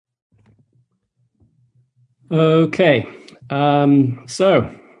Okay,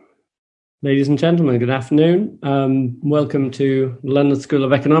 so ladies and gentlemen, good afternoon. Welcome to London School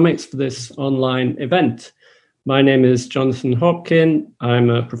of Economics for this online event. My name is Jonathan Hopkin. I'm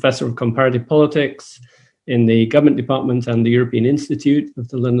a professor of comparative politics in the Government Department and the European Institute of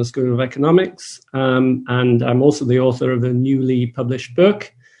the London School of Economics. And I'm also the author of a newly published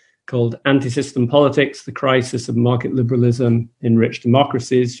book called Anti-System Politics, The Crisis of Market Liberalism in Rich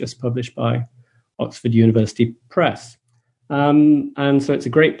Democracies, just published by Oxford University Press. And so it's a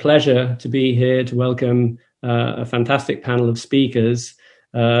great pleasure to be here to welcome a fantastic panel of speakers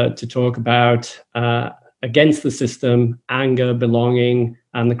to talk about against the system, anger, belonging,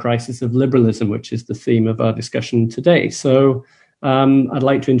 and the crisis of liberalism, which is the theme of our discussion today. So I'd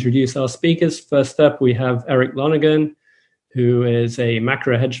like to introduce our speakers. First up, we have Eric Lonergan, who is a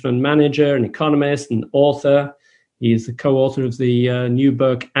macro hedge fund manager, an economist, and author. He's the co-author of the new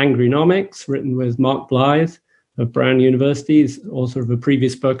book, Angrynomics, written with Mark Blythe of Brown University. He's author of a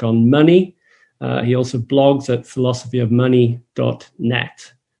previous book on money. He also blogs at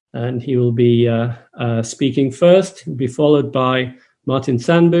philosophyofmoney.net. And he will be speaking first. He'll be followed by Martin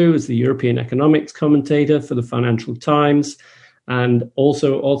Sandbu, who's the European economics commentator for the Financial Times, and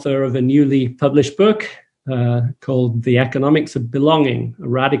also author of a newly published book called The Economics of Belonging, a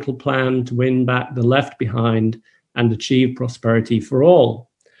radical plan to win back the left behind and achieve prosperity for all.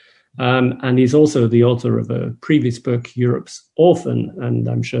 And he's also the author of a previous book, Europe's Orphan, and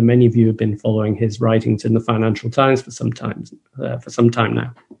I'm sure many of you have been following his writings in the Financial Times for some time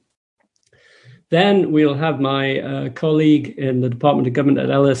now. Then we'll have my colleague in the Department of Government at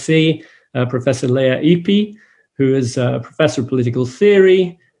LSE, Professor Leah Epi, who is a professor of political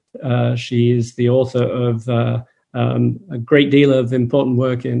theory. She is the author of a great deal of important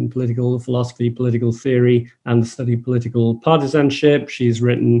work in political philosophy, political theory, and the study of political partisanship. She's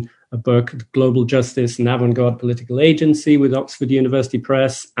written a book, Global Justice and Avant-Garde Political Agency, with Oxford University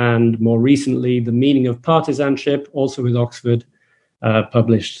Press, and more recently, The Meaning of Partisanship, also with Oxford,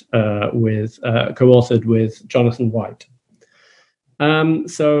 published co-authored with Jonathan White.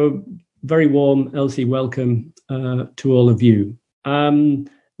 So very warm LC welcome to all of you.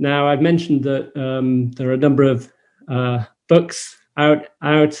 Now, I've mentioned that there are a number of books out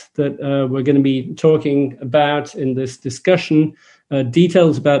that we're going to be talking about in this discussion.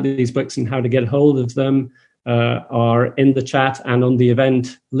 Details about these books and how to get hold of them are in the chat and on the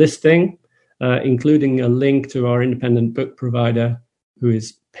event listing, including a link to our independent book provider, who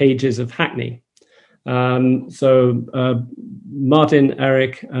is Pages of Hackney. So Martin,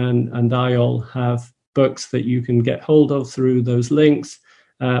 Eric, and I all have books that you can get hold of through those links.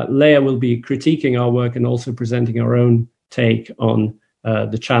 Leah will be critiquing our work and also presenting our own take on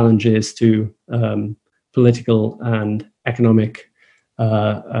the challenges to political and economic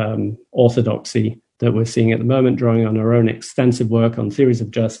orthodoxy that we're seeing at the moment, drawing on our own extensive work on theories of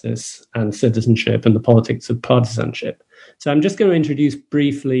justice and citizenship and the politics of partisanship. So I'm just going to introduce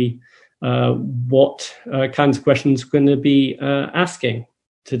briefly what kinds of questions we're going to be asking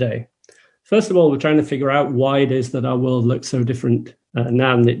today. First of all, we're trying to figure out why it is that our world looks so different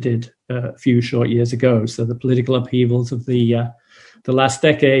now than it did a few short years ago. So the political upheavals of the last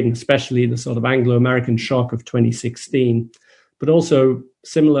decade, and especially the sort of Anglo-American shock of 2016, but also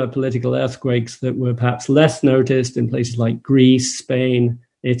similar political earthquakes that were perhaps less noticed in places like Greece, Spain,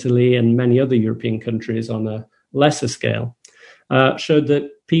 Italy, and many other European countries on a lesser scale, showed that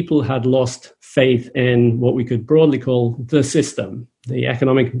people had lost faith in what we could broadly call the system, the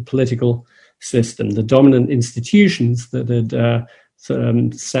economic and political system, the dominant institutions that had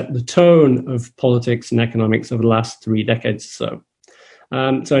set the tone of politics and economics over the last 3 decades or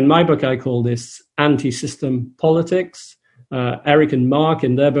so. So in my book, I call this anti-system politics. Eric and Mark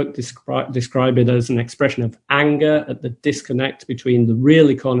in their book describe it as an expression of anger at the disconnect between the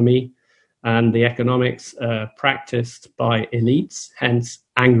real economy and the economics practiced by elites, hence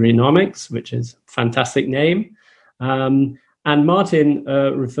Angrynomics, which is a fantastic name. And Martin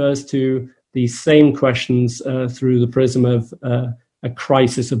refers to these same questions through the prism of a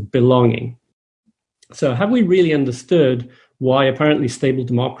crisis of belonging. So have we really understood why apparently stable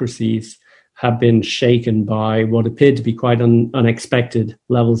democracies have been shaken by what appeared to be quite unexpected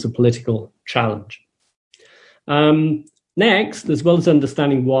levels of political challenge? Next, as well as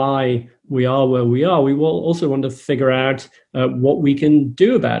understanding why we are where we are, we will also want to figure out what we can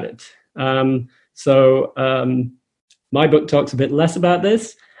do about it. My book talks a bit less about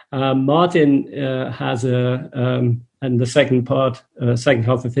this. Martin has and the second half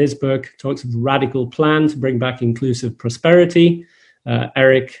of his book talks of a radical plan to bring back inclusive prosperity.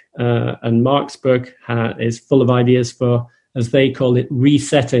 Eric and Mark's book is full of ideas for, as they call it,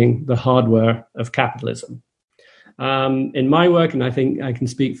 resetting the hardware of capitalism. In my work, and I think I can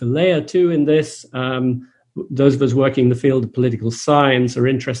speak for Leah too in this, those of us working in the field of political science are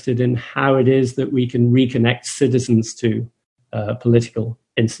interested in how it is that we can reconnect citizens to political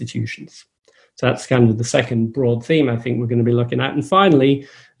institutions. So that's kind of the second broad theme I think we're going to be looking at. And finally,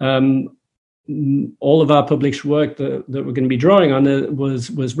 all of our published work that we're going to be drawing on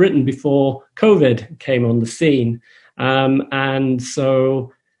was written before COVID came on the scene. And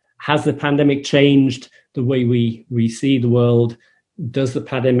so has the pandemic changed the way we see the world? Does the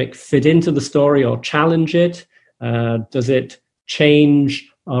pandemic fit into the story or challenge it? Does it change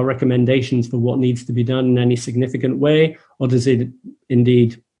our recommendations for what needs to be done in any significant way? Or does it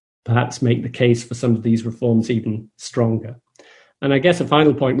indeed perhaps make the case for some of these reforms even stronger? And I guess a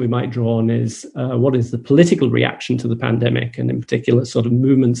final point we might draw on is what is the political reaction to the pandemic, and in particular sort of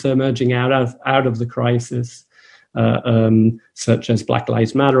movements emerging out of the crisis, such as Black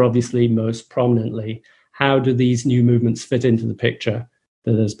Lives Matter, obviously most prominently. How do these new movements fit into the picture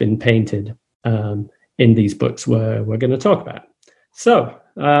that has been painted in these books we're going to talk about? So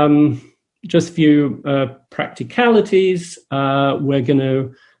just a few practicalities. We're going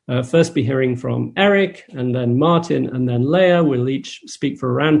to first be hearing from Eric, and then Martin, and then Leah. We'll each speak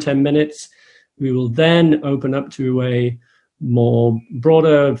for around 10 minutes. We will then open up to a more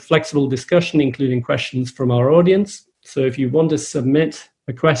broader, flexible discussion, including questions from our audience. So if you want to submit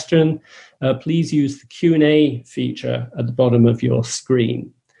a question, please use the Q&A feature at the bottom of your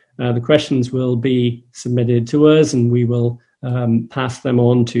screen. The questions will be submitted to us, and we will pass them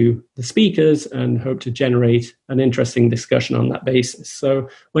on to the speakers and hope to generate an interesting discussion on that basis. So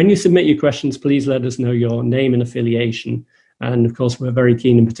when you submit your questions, please let us know your name and affiliation. And of course, we're very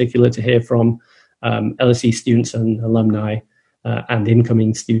keen in particular to hear from LSE students and alumni and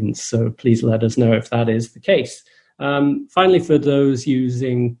incoming students. So please let us know if that is the case. Finally, for those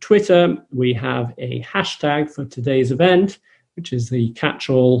using Twitter, we have a hashtag for today's event, which is the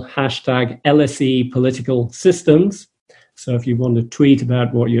catch-all hashtag LSE Political Systems. So if you want to tweet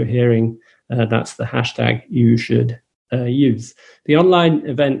about what you're hearing, that's the hashtag you should use. The online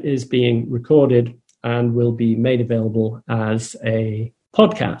event is being recorded and will be made available as a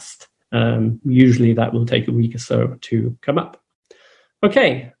podcast. Usually that will take a week or so to come up.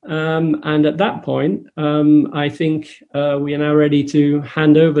 Okay, and at that point, I think we are now ready to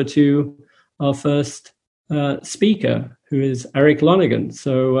hand over to our first speaker, who is Eric Lonergan.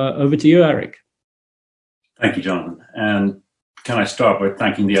 So over to you, Eric. Thank you, Jonathan. And can I start by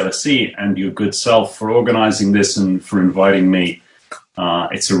thanking the LSE and your good self for organizing this and for inviting me.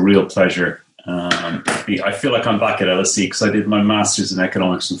 It's a real pleasure. I feel like I'm back at LSE because I did my master's in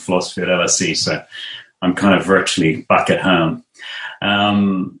economics and philosophy at LSE, so I'm kind of virtually back at home.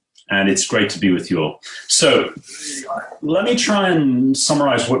 And it's great to be with you all. So let me try and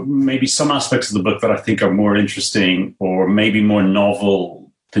summarize what maybe some aspects of the book that I think are more interesting or maybe more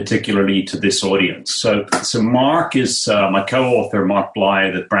novel, particularly to this audience. So Mark is my co-author, Mark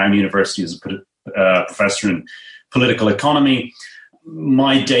Blythe at Brown University, is a professor in political economy.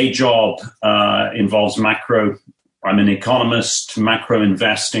 My day job involves macro. I'm an economist, macro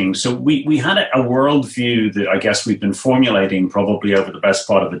investing. So we had a worldview that I guess we've been formulating probably over the best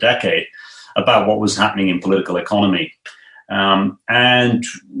part of a decade about what was happening in political economy. And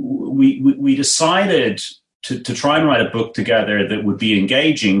we decided to try and write a book together that would be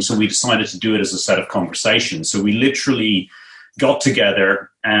engaging. So we decided to do it as a set of conversations. So we literally got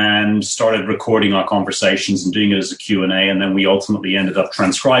together and started recording our conversations and doing it as a Q&A. And then we ultimately ended up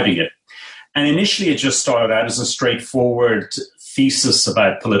transcribing it. And initially, it just started out as a straightforward thesis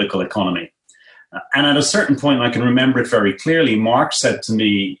about political economy. And at a certain point, I can remember it very clearly, Mark said to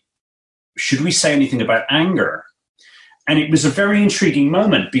me, should we say anything about anger? And it was a very intriguing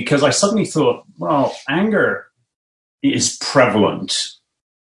moment because I suddenly thought, well, anger is prevalent.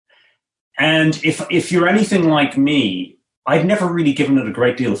 And if you're anything like me, I'd never really given it a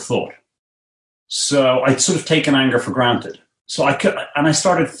great deal of thought. So I'd sort of taken anger for granted. So I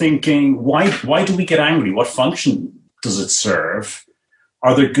started thinking, why do we get angry? What function does it serve?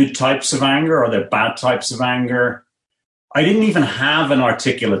 Are there good types of anger? Are there bad types of anger? I didn't even have an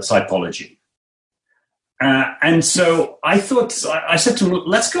articulate typology. And so I said to him,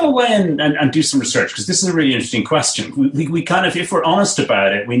 let's go away and do some research, because this is a really interesting question. We kind of, if we're honest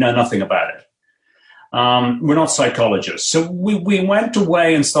about it, we know nothing about it. We're not psychologists. So we went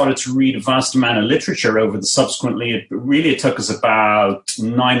away and started to read a vast amount of literature over the subsequently. It took us about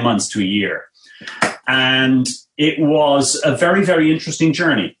 9 months to a year. And it was a very, very interesting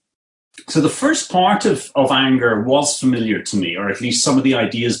journey. So the first part of anger was familiar to me, or at least some of the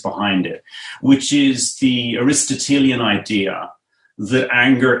ideas behind it, which is the Aristotelian idea that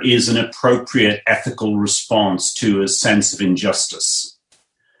anger is an appropriate ethical response to a sense of injustice.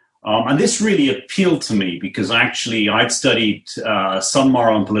 And this really appealed to me because actually I'd studied some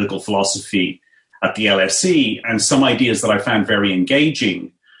moral and political philosophy at the LSE, and some ideas that I found very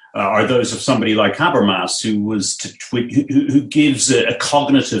engaging are those of somebody like Habermas, who gives a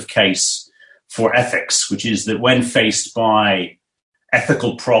cognitive case for ethics, which is that when faced by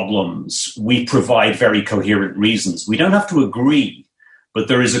ethical problems, we provide very coherent reasons. We don't have to agree, but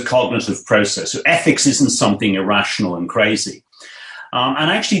there is a cognitive process. So ethics isn't something irrational and crazy.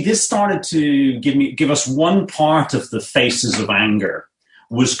 And actually, this started to give us one part of the faces of anger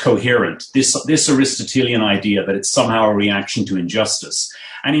was coherent. This Aristotelian idea that it's somehow a reaction to injustice.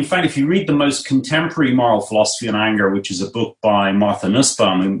 And in fact, if you read the most contemporary moral philosophy on anger, which is a book by Martha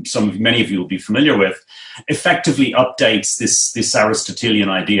Nussbaum, who many of you will be familiar with, effectively updates this Aristotelian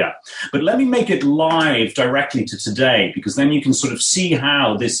idea. But let me make it live directly to today, because then you can sort of see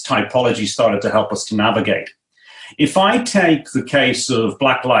how this typology started to help us to navigate. If I take the case of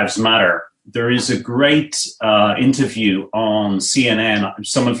Black Lives Matter, there is a great interview on CNN.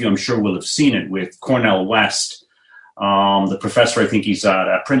 Some of you, I'm sure, will have seen it with Cornel West, the professor, I think he's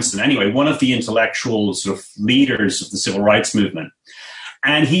at Princeton. Anyway, one of the intellectual sort of leaders of the civil rights movement.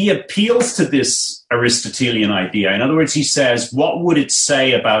 And he appeals to this Aristotelian idea. In other words, he says, what would it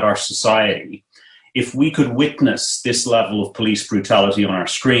say about our society if we could witness this level of police brutality on our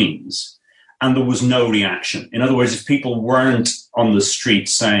screens and there was no reaction? In other words, if people weren't on the street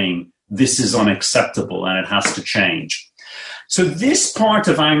saying, this is unacceptable and it has to change. So this part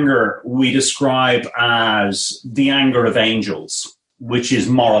of anger we describe as the anger of angels, which is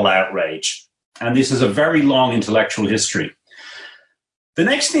moral outrage. And this is a very long intellectual history. The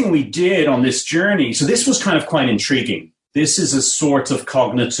next thing we did on this journey, so this was kind of quite intriguing. This is a sort of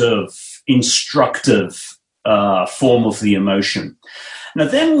cognitive, instructive form of the emotion. Now,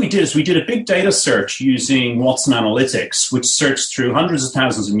 then we did a big data search using Watson Analytics, which searched through hundreds of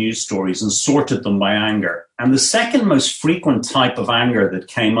thousands of news stories and sorted them by anger. And the second most frequent type of anger that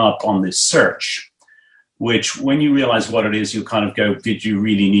came up on this search, which when you realize what it is, you kind of go, did you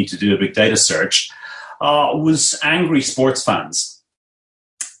really need to do a big data search, was angry sports fans.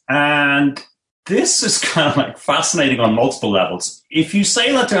 And this is kind of like fascinating on multiple levels. If you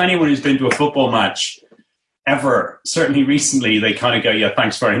say that to anyone who's been to a football match ever, certainly recently, they kind of go, yeah,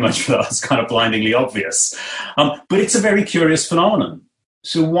 thanks very much for that. It's kind of blindingly obvious. But it's a very curious phenomenon.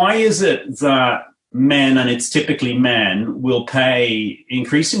 So why is it that men, and it's typically men, will pay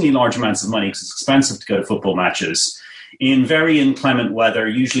increasingly large amounts of money, because it's expensive to go to football matches, in very inclement weather,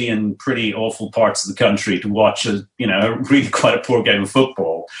 usually in pretty awful parts of the country, to watch a really quite a poor game of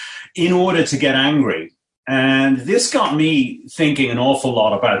football, in order to get angry? And this got me thinking an awful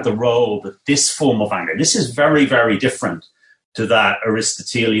lot about the role that this form of anger, this is very, very different to that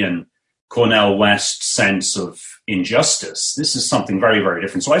Aristotelian Cornel West sense of injustice. This is something very, very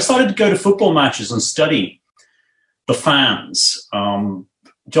different. So I started to go to football matches and study the fans.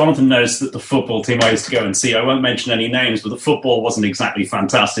 Jonathan knows that the football team I used to go and see, I won't mention any names, but the football wasn't exactly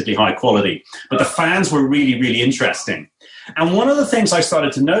fantastically high quality. But the fans were really, really interesting. And one of the things I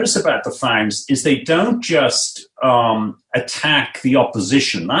started to notice about the fans is they don't just attack the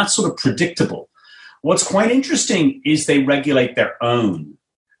opposition. That's sort of predictable. What's quite interesting is they regulate their own.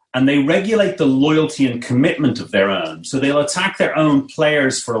 And they regulate the loyalty and commitment of their own. So they'll attack their own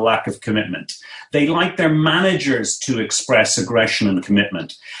players for a lack of commitment. They like their managers to express aggression and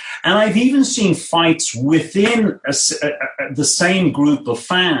commitment. And I've even seen fights within the same group of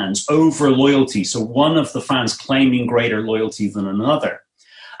fans over loyalty. So one of the fans claiming greater loyalty than another.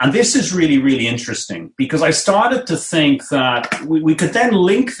 And this is really, really interesting, because I started to think that we could then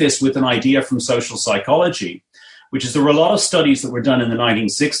link this with an idea from social psychology, which is there were a lot of studies that were done in the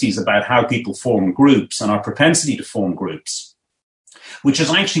 1960s about how people form groups and our propensity to form groups, which has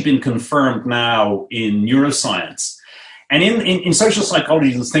actually been confirmed now in neuroscience. And in social psychology,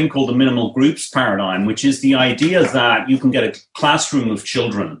 there's this thing called the minimal groups paradigm, which is the idea that you can get a classroom of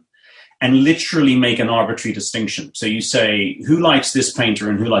children and literally make an arbitrary distinction. So you say, who likes this painter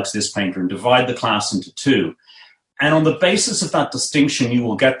and who likes this painter, and divide the class into two. And on the basis of that distinction, you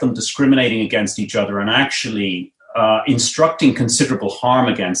will get them discriminating against each other and actually instructing considerable harm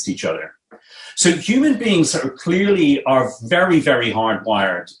against each other. So human beings clearly are very, very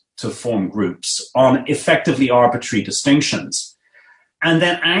hardwired to form groups on effectively arbitrary distinctions. And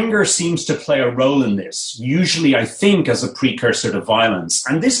then anger seems to play a role in this, usually, I think, as a precursor to violence.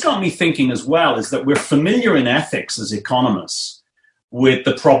 And this got me thinking as well, is that we're familiar in ethics as economists with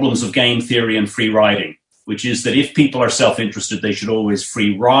the problems of game theory and free riding. which is that if people are self-interested, they should always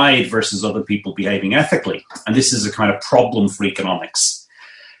free ride versus other people behaving ethically. And this is a kind of problem for economics.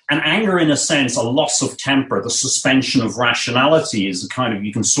 And anger, in a sense, a loss of temper, the suspension of rationality is a kind of,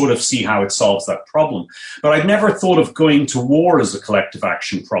 you can sort of see how it solves that problem. But I've never thought of going to war as a collective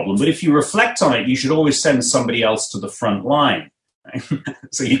action problem. But if you reflect on it, you should always send somebody else to the front line. Right?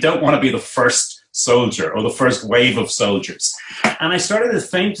 So you don't want to be the first soldier or the first wave of soldiers. And I started to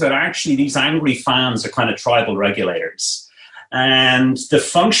think that actually these angry fans are kind of tribal regulators. And the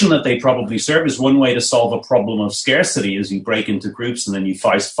function that they probably serve is one way to solve a problem of scarcity is you break into groups and then you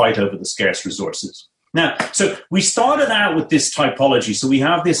fight over the scarce resources. Now, so we started out with this typology. So we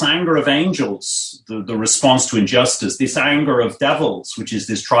have this anger of angels, the response to injustice, this anger of devils, which is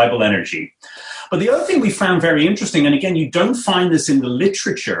this tribal energy. But the other thing we found very interesting, and again, you don't find this in the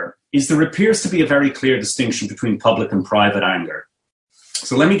literature, is there appears to be a very clear distinction between public and private anger.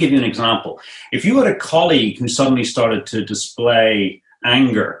 So let me give you an example. If you had a colleague who suddenly started to display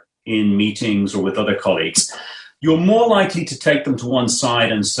anger in meetings or with other colleagues, you're more likely to take them to one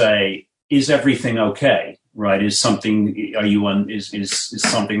side and say, is everything okay? Right? Is something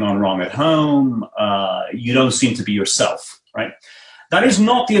gone wrong at home? You don't seem to be yourself, right? That is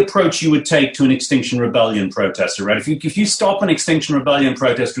not the approach you would take to an Extinction Rebellion protester, right? If you stop an Extinction Rebellion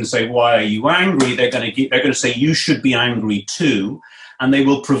protester and say, why are you angry? They're going to say, you should be angry too. And they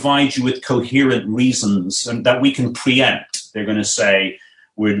will provide you with coherent reasons and that we can preempt. They're going to say,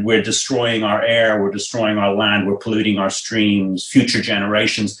 we're destroying our air, we're destroying our land, we're polluting our streams, future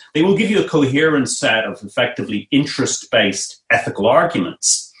generations. They will give you a coherent set of effectively interest-based ethical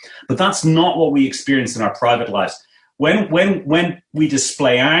arguments. But that's not what we experience in our private lives. When we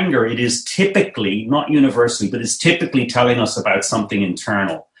display anger, it is typically, not universally, but it's typically telling us about something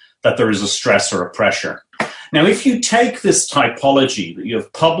internal, that there is a stress or a pressure. Now, if you take this typology that you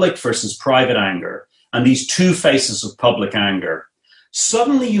have public versus private anger and these two faces of public anger,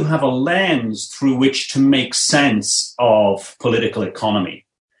 suddenly you have a lens through which to make sense of political economy,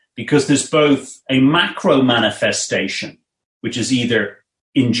 because there's both a macro manifestation, which is either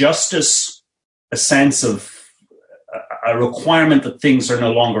injustice, a sense of a requirement that things are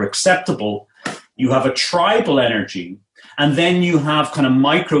no longer acceptable. You have a tribal energy. And then you have kind of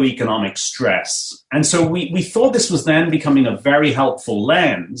microeconomic stress. And so we thought this was then becoming a very helpful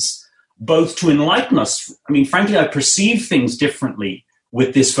lens, both to enlighten us. I mean, frankly, I perceive things differently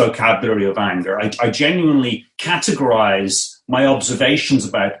with this vocabulary of anger. I genuinely categorize my observations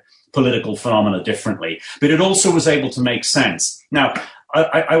about political phenomena differently. But it also was able to make sense. Now,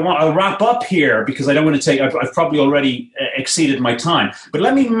 I'll wrap up here because I don't want to take, I've probably already exceeded my time, but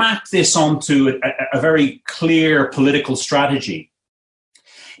let me map this onto a very clear political strategy.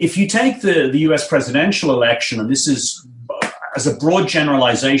 If you take the US presidential election, and this is, as a broad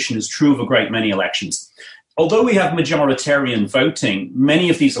generalization, is true of a great many elections, although we have majoritarian voting, many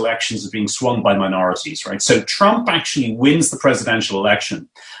of these elections are being swung by minorities, right? So Trump actually wins the presidential election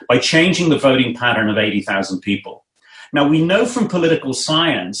by changing the voting pattern of 80,000 people. Now, we know from political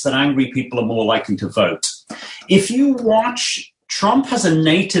science that angry people are more likely to vote. If you watch, Trump has a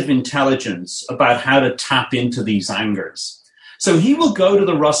native intelligence about how to tap into these angers. So he will go to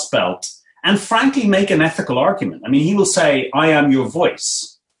the Rust Belt and frankly make an ethical argument. I mean, he will say, I am your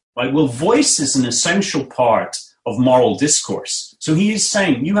voice. Right? Well, voice is an essential part of moral discourse. So he is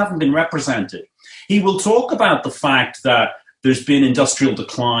saying, you haven't been represented. He will talk about the fact that there's been industrial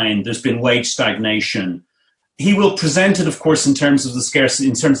decline, there's been wage stagnation. He will present it, of course, in terms of the scarcity,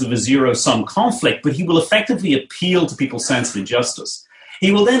 in terms of a zero-sum conflict, but he will effectively appeal to people's sense of injustice.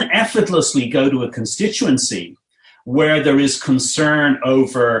 He will then effortlessly go to a constituency where there is concern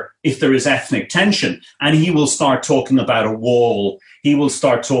over if there is ethnic tension, and he will start talking about a wall. He will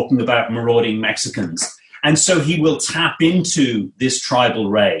start talking about marauding Mexicans. And so he will tap into this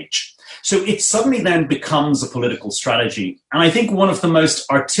tribal rage. So it suddenly then becomes a political strategy. And I think one of the most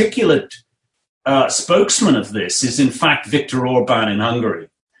articulate spokesman of this is, in fact, Viktor Orban in Hungary.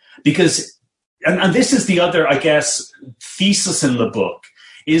 Because, and this is the other, I guess, thesis in the book,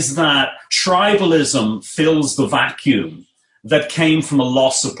 is that tribalism fills the vacuum that came from a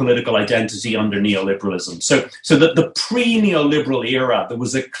loss of political identity under neoliberalism. So that the pre-neoliberal era, there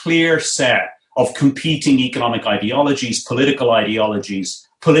was a clear set of competing economic ideologies, political identities.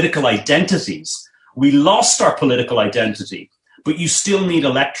 We lost our political identity, but you still need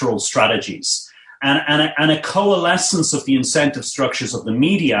electoral strategies. And a coalescence of the incentive structures of the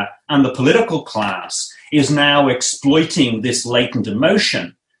media and the political class is now exploiting this latent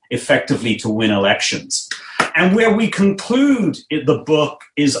emotion effectively to win elections. And where we conclude the book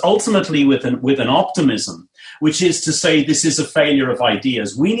is ultimately with an optimism, which is to say this is a failure of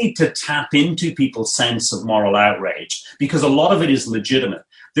ideas. We need to tap into people's sense of moral outrage because a lot of it is legitimate.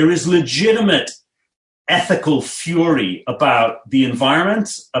 There is legitimate ethical fury about the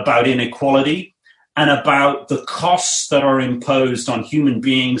environment, about inequality, and about the costs that are imposed on human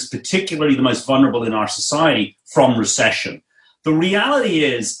beings, particularly the most vulnerable in our society, from recession. The reality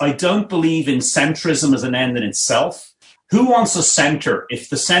is, I don't believe in centrism as an end in itself. Who wants a center if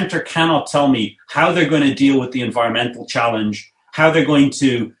the center cannot tell me how they're going to deal with the environmental challenge, how they're going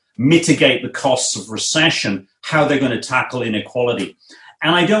to mitigate the costs of recession, how they're going to tackle inequality?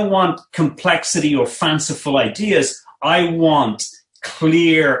 And I don't want complexity or fanciful ideas. I want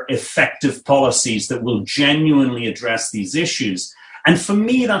clear, effective policies that will genuinely address these issues. And for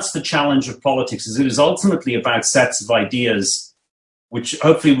me, that's the challenge of politics, is it is ultimately about sets of ideas, which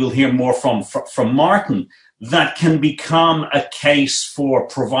hopefully we'll hear more from Martin, that can become a case for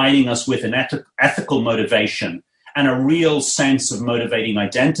providing us with an ethical motivation and a real sense of motivating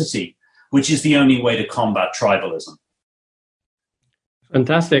identity, which is the only way to combat tribalism.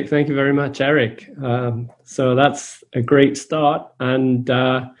 Fantastic. Thank you very much, Eric. So that's a great start. And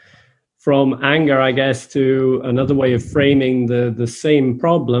from anger, I guess, to another way of framing the same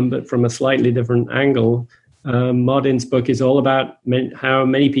problem, but from a slightly different angle. Martin's book is all about how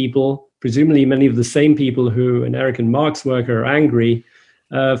many people, presumably many of the same people who in Eric and Mark's work are angry,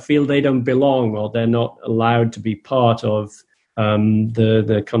 feel they don't belong or they're not allowed to be part of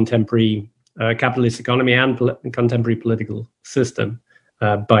the contemporary capitalist economy and contemporary political system.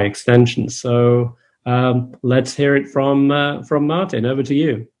 By extension. So let's hear it from Martin. Over to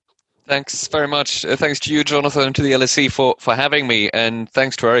you. Thanks very much. Thanks to you, Jonathan, and to the LSE for having me, and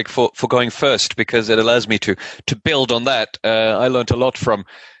thanks to Eric for going first, because it allows me to build on that. I learned a lot from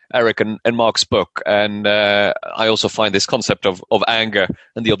Eric and Mark's book, and I also find this concept of anger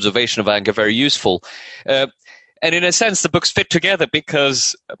and the observation of anger very useful. And in a sense, the books fit together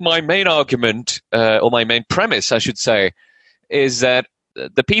because my main argument, or my main premise, I should say, is that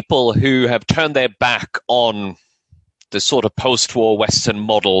the people who have turned their back on the sort of post-war Western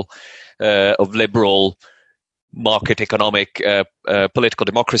model of liberal market economic political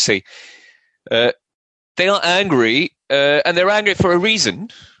democracy, they are angry, and they're angry for a reason.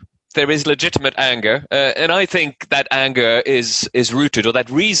 There is legitimate anger, and I think that anger is rooted, or that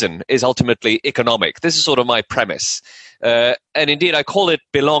reason is ultimately economic. This is sort of my premise. And indeed, I call it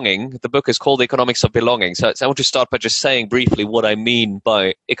belonging. The book is called The Economics of Belonging. So I want to start by just saying briefly what I mean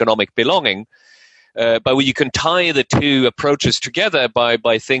by economic belonging. But you can tie the two approaches together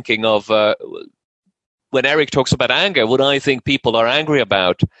by thinking of, when Eric talks about anger, what I think people are angry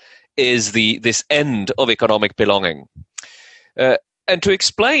about is this end of economic belonging. And to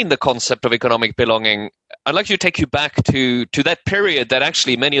explain the concept of economic belonging, I'd like to take you back to that period that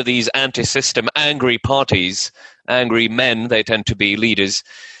actually many of these anti-system angry parties, angry men, they tend to be leaders,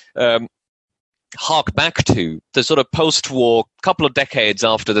 hark back to the sort of post-war couple of decades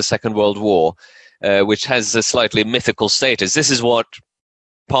after the Second World War, which has a slightly mythical status. This is what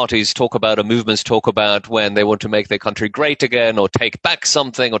parties talk about, or movements talk about, when they want to make their country great again, or take back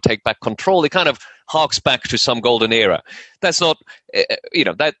something, or take back control. It kind of harks back to some golden era. That's not,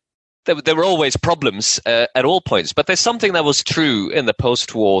 that there were always problems at all points, but there's something that was true in the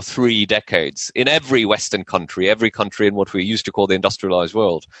post-war 3 decades in every Western country, every country in what we used to call the industrialized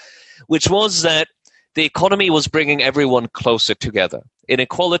world, which was that the economy was bringing everyone closer together.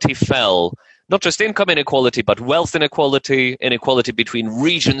 Inequality fell. Not just income inequality, but wealth inequality, inequality between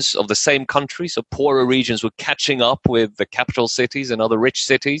regions of the same country. So poorer regions were catching up with the capital cities and other rich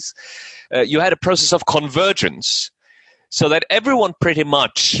cities. You had a process of convergence, so that everyone pretty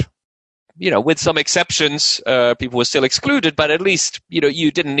much, with some exceptions, people were still excluded, but at least, you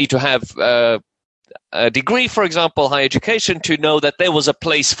didn't need to have a degree, for example, high education, to know that there was a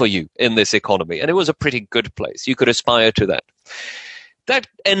place for you in this economy. And it was a pretty good place. You could aspire to that. That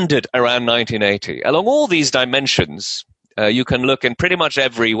ended around 1980. Along all these dimensions, you can look in pretty much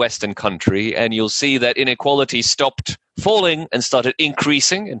every Western country, and you'll see that inequality stopped falling and started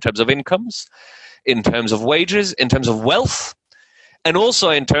increasing in terms of incomes, in terms of wages, in terms of wealth, and also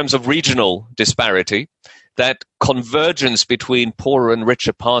in terms of regional disparity. That convergence between poorer and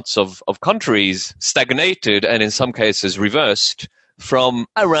richer parts of countries stagnated, and in some cases reversed, from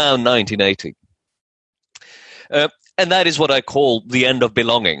around 1980. And that is what I call the end of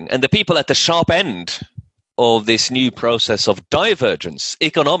belonging. And the people at the sharp end of this new process of divergence,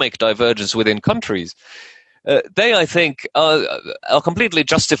 economic divergence within countries, they, I think, are completely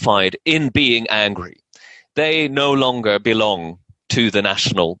justified in being angry. They no longer belong to the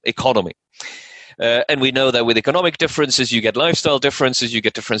national economy. And we know that with economic differences, you get lifestyle differences, you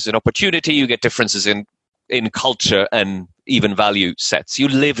get differences in opportunity, you get differences in culture and even value sets. You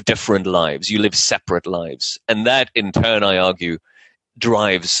live different lives, you live separate lives. And that, in turn, I argue,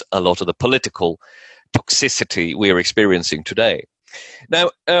 drives a lot of the political toxicity we are experiencing today.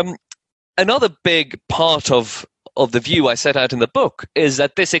 Now, another big part of the view I set out in the book is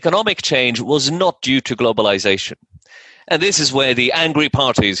that this economic change was not due to globalization. And this is where the angry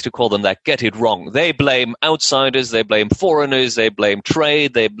parties, to call them that, get it wrong. They blame outsiders, they blame foreigners, they blame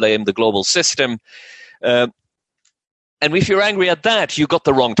trade, they blame the global system. And if you're angry at that, you got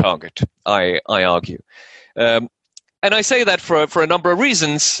the wrong target, I argue. And I say that for a number of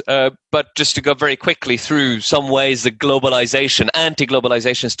reasons, but just to go very quickly through some ways the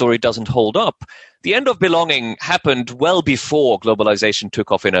anti-globalization story doesn't hold up. The end of belonging happened well before globalization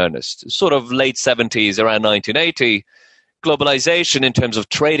took off in earnest, sort of late 70s, around 1980. Globalization in terms of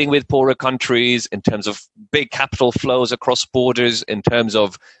trading with poorer countries, in terms of big capital flows across borders, in terms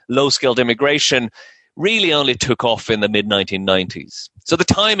of low-skilled immigration, really only took off in the mid-1990s. So the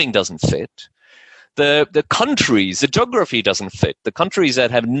timing doesn't fit. The countries, the geography doesn't fit. The countries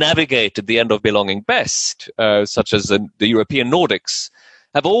that have navigated the end of belonging best, such as the European Nordics,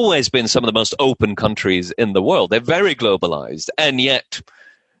 have always been some of the most open countries in the world. They're very globalized, and yet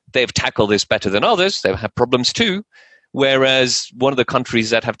they've tackled this better than others. They've had problems too. Whereas one of the countries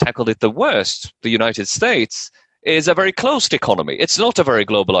that have tackled it the worst, the United States, is a very closed economy. It's not a very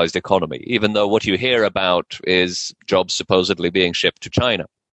globalized economy, even though what you hear about is jobs supposedly being shipped to China.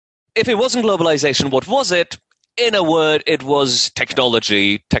 If it wasn't globalization, what was it? In a word, it was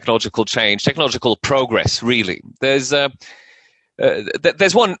technology, technological change, technological progress, really. There's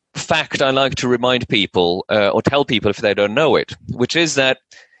one fact I like to remind people, or tell people if they don't know it, which is that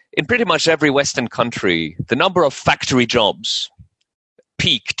in pretty much every Western country, the number of factory jobs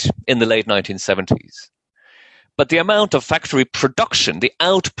peaked in the late 1970s. But the amount of factory production, the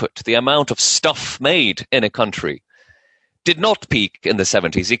output, the amount of stuff made in a country did not peak in the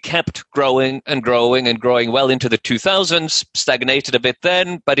 70s. It kept growing and growing and growing well into the 2000s, stagnated a bit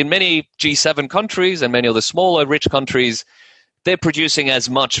then. But in many G7 countries and many of the smaller rich countries, they're producing as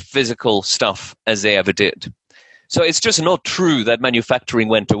much physical stuff as they ever did. So it's just not true that manufacturing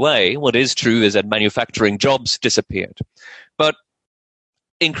went away. What is true is that manufacturing jobs disappeared. But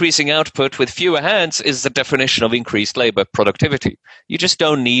increasing output with fewer hands is the definition of increased labor productivity. You just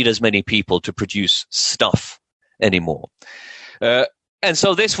don't need as many people to produce stuff anymore. And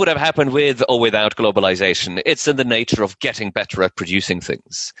so this would have happened with or without globalization. It's in the nature of getting better at producing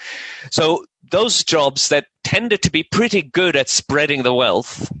things. So those jobs that tended to be pretty good at spreading the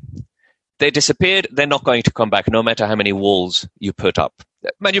wealth, they disappeared. They're not going to come back no matter how many walls you put up.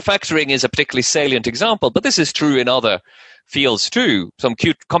 Manufacturing is a particularly salient example, but this is true in other fields too. Some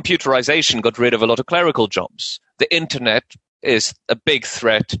computerization got rid of a lot of clerical jobs. The internet is a big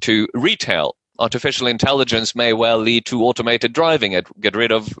threat to retail. Artificial intelligence may well lead to automated driving and get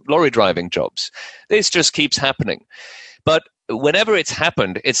rid of lorry driving jobs. This just keeps happening. But whenever it's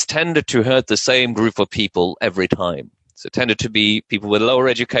happened, it's tended to hurt the same group of people every time. So it tended to be people with lower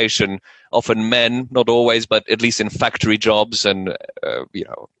education, often men, not always, but at least in factory jobs and,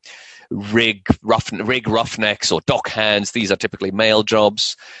 rig roughnecks or dock hands. These are typically male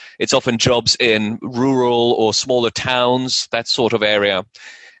jobs. It's often jobs in rural or smaller towns, that sort of area.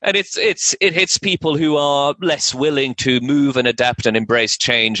 And it hits people who are less willing to move and adapt and embrace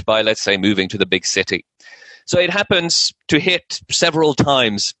change by, let's say, moving to the big city. So it happens to hit several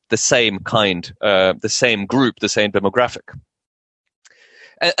times the same kind, the same group, the same demographic.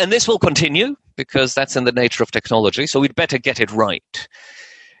 And this will continue because that's in the nature of technology. So we'd better get it right.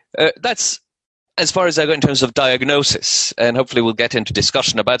 That's as far as I go in terms of diagnosis. And hopefully we'll get into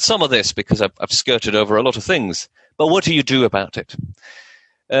discussion about some of this because I've skirted over a lot of things. But what do you do about it?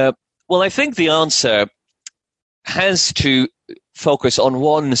 Well, I think the answer has to focus on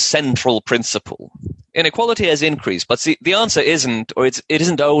one central principle. Inequality has increased, but the answer isn't, or it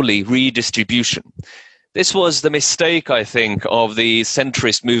isn't only redistribution. This was the mistake, I think, of the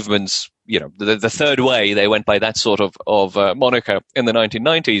centrist movements. The third way, they went by that sort of moniker in the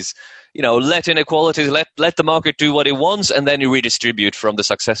 1990s. Let inequalities, let the market do what it wants, and then you redistribute from the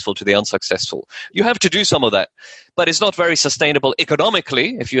successful to the unsuccessful. You have to do some of that, but it's not very sustainable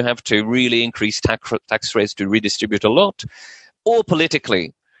economically if you have to really increase tax rates to redistribute a lot, or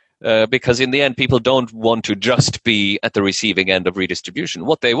politically, because in the end, people don't want to just be at the receiving end of redistribution.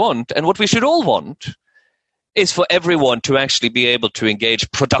 What they want, and what we should all want, is for everyone to actually be able to engage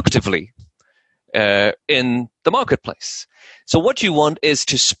productively in the marketplace. So what you want is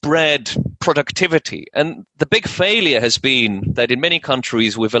to spread productivity. And the big failure has been that in many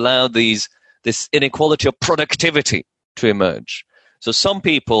countries we've allowed these this inequality of productivity to emerge. So some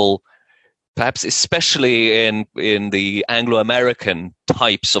people, perhaps especially in the Anglo-American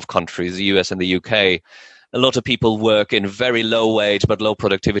types of countries, the US and the UK, a lot of people work in very low wage but low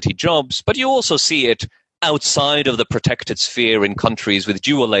productivity jobs. But you also see it outside of the protected sphere in countries with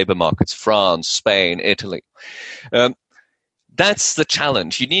dual labor markets, France, Spain, Italy. That's the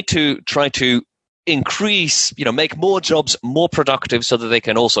challenge. You need to try to increase, make more jobs more productive so that they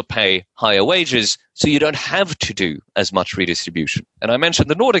can also pay higher wages, so you don't have to do as much redistribution. And I mentioned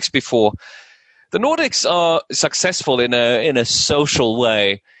the Nordics before. The Nordics are successful in a social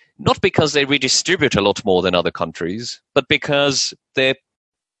way, not because they redistribute a lot more than other countries, but because their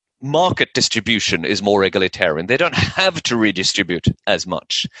market distribution is more egalitarian. They don't have to redistribute as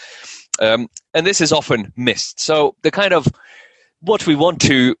much. And this is often missed. So the kind of what we want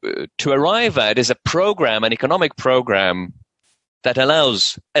to arrive at is a program, an economic program that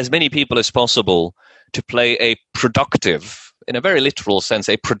allows as many people as possible to play a productive, in a very literal sense,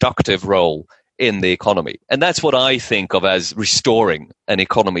 a productive role in the economy. And that's what I think of as restoring an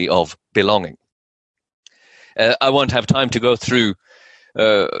economy of belonging. I won't have time to go through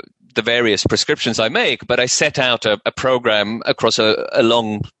the various prescriptions I make, but I set out a program across a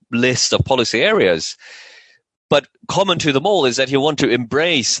long list of policy areas. But common to them all is that you want to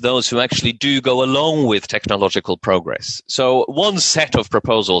embrace those who actually do go along with technological progress. So one set of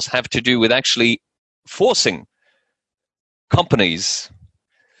proposals have to do with actually forcing companies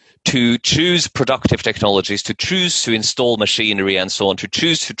to choose productive technologies, to choose to install machinery and so on, to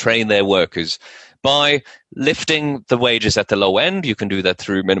choose to train their workers by lifting the wages at the low end. You can do that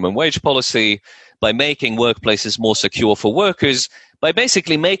through minimum wage policy, by making workplaces more secure for workers, by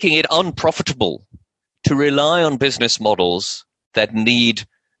basically making it unprofitable to rely on business models that need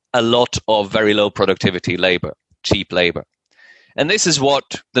a lot of very low productivity labor, cheap labor. And this is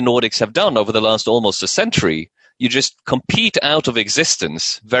what the Nordics have done over the last almost a century. You just compete out of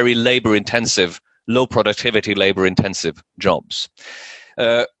existence very labor-intensive, low productivity labor-intensive jobs.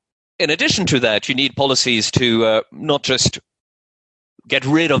 In addition to that, you need policies to not just get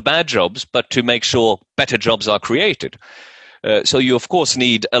rid of bad jobs, but to make sure better jobs are created. So you, of course,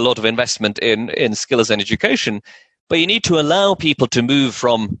 need a lot of investment in skills and education, but you need to allow people to move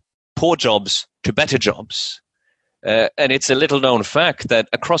from poor jobs to better jobs. And it's a little-known fact that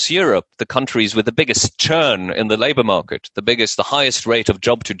across Europe, the countries with the biggest churn in the labor market, the highest rate of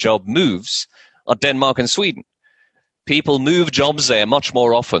job-to-job moves, are Denmark and Sweden. People move jobs there much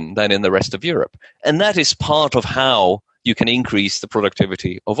more often than in the rest of Europe. And that is part of how you can increase the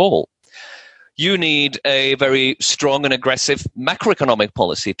productivity of all. You need a very strong and aggressive macroeconomic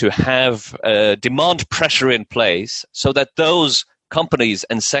policy to have demand pressure in place so that those companies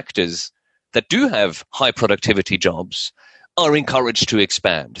and sectors that do have high productivity jobs are encouraged to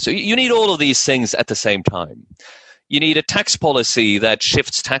expand. So you need all of these things at the same time. You need a tax policy that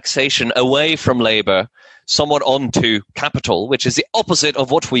shifts taxation away from labor, somewhat onto capital, which is the opposite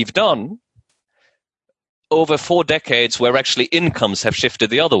of what we've done over 4 decades, where actually incomes have shifted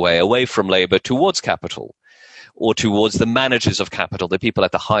the other way, away from labor towards capital, or towards the managers of capital, the people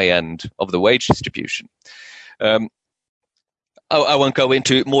at the high end of the wage distribution. I won't go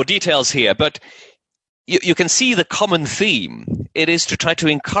into more details here, but you can see the common theme. It is to try to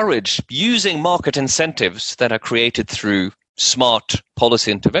encourage using market incentives that are created through smart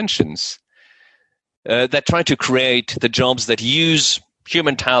policy interventions that try to create the jobs that use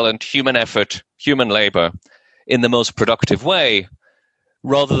human talent, human effort, human labor in the most productive way,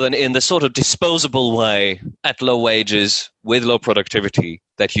 rather than in the sort of disposable way at low wages with low productivity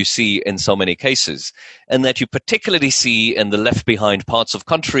that you see in so many cases, and that you particularly see in the left behind parts of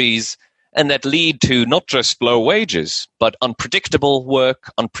countries, and that lead to not just low wages, but unpredictable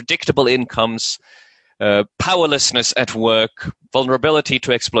work, unpredictable incomes, powerlessness at work, vulnerability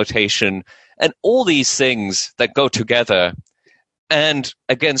to exploitation, and all these things that go together and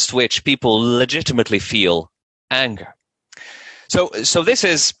against which people legitimately feel anger. So this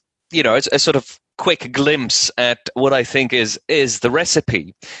is, it's a sort of quick glimpse at what I think is the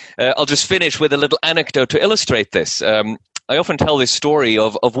recipe. I'll just finish with a little anecdote to illustrate this. I often tell this story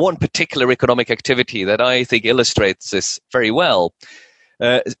of one particular economic activity that I think illustrates this very well.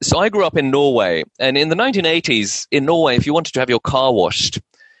 So I grew up in Norway, and in the 1980s in Norway, if you wanted to have your car washed,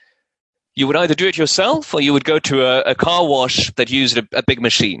 you would either do it yourself or you would go to a car wash that used a big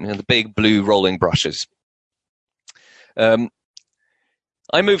machine and the big blue rolling brushes.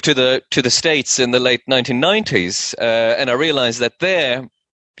 I moved to the States in the late 1990s, and I realized that there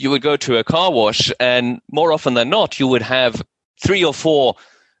you would go to a car wash, and more often than not, you would have 3 or 4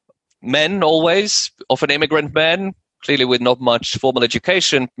 men always, often immigrant men, clearly with not much formal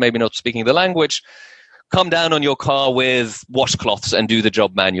education, maybe not speaking the language, come down on your car with washcloths and do the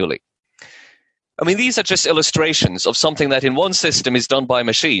job manually. I mean, these are just illustrations of something that in one system is done by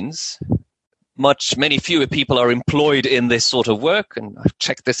machines. Many fewer people are employed in this sort of work, and I've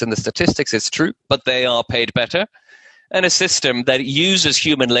checked this in the statistics, it's true, but they are paid better. And a system that uses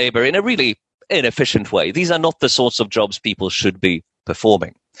human labor in a really inefficient way. These are not the sorts of jobs people should be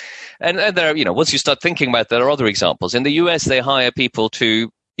performing. And there are, once you start thinking about it, there are other examples. In the US, they hire people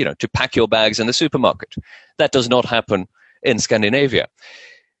to pack your bags in the supermarket. That does not happen in Scandinavia.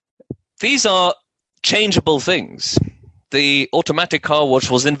 These are changeable things. The automatic car wash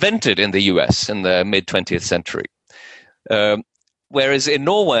was invented in the US in the mid-20th century. Whereas in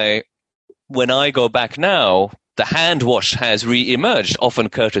Norway, when I go back now, the hand wash has re-emerged, often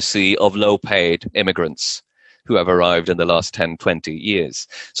courtesy of low-paid immigrants who have arrived in the last 10, 20 years.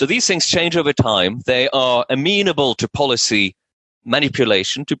 So these things change over time. They are amenable to policy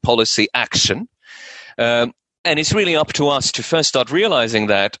manipulation, to policy action. And it's really up to us to first start realizing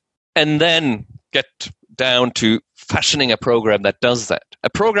that and then get down to fashioning a program that does that. A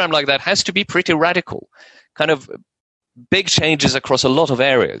program like that has to be pretty radical, kind of big changes across a lot of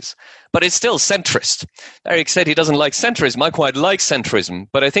areas, but it's still centrist. Eric said he doesn't like centrism. I quite like centrism,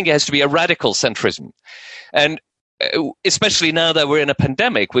 but I think it has to be a radical centrism. And especially now that we're in a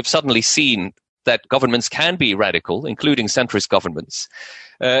pandemic, we've suddenly seen that governments can be radical, including centrist governments.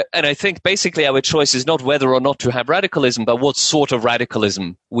 And I think basically our choice is not whether or not to have radicalism, but what sort of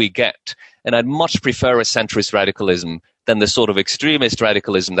radicalism we get. And I'd much prefer a centrist radicalism than the sort of extremist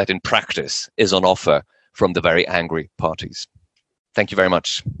radicalism that in practice is on offer from the very angry parties. Thank you very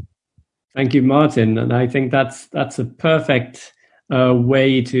much. Thank you, Martin. And I think that's a perfect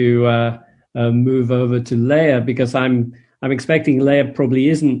way to move over to Leah, because I'm expecting Leah probably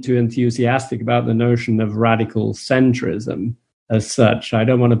isn't too enthusiastic about the notion of radical centrism as such. I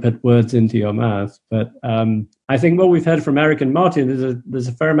don't want to put words into your mouth, but I think what we've heard from Eric and Martin, there's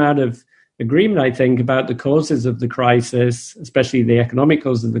a fair amount of agreement, I think, about the causes of the crisis, especially the economic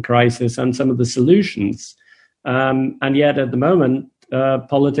causes of the crisis, and some of the solutions. And yet, at the moment,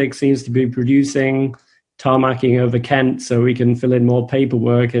 politics seems to be producing tarmacking over Kent so we can fill in more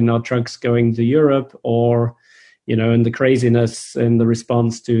paperwork in our trucks going to Europe, or, in the craziness in the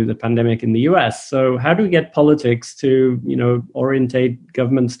response to the pandemic in the US. So how do we get politics to, orientate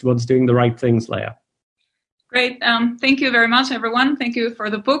governments towards doing the right things, Leah? Great. Thank you very much, everyone. Thank you for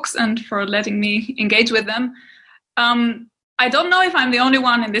the books and for letting me engage with them. I don't know if I'm the only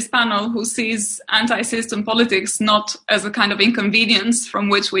one in this panel who sees anti-system politics not as a kind of inconvenience from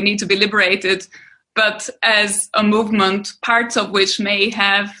which we need to be liberated, but as a movement, parts of which may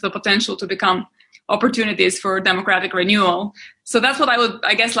have the potential to become opportunities for democratic renewal. So that's what I would,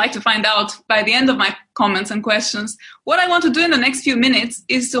 I guess, like to find out by the end of my comments and questions. What I want to do in the next few minutes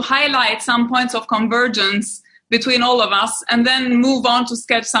is to highlight some points of convergence between all of us, and then move on to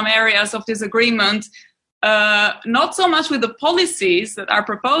sketch some areas of disagreement, not so much with the policies that are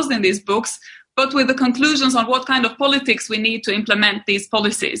proposed in these books, but with the conclusions on what kind of politics we need to implement these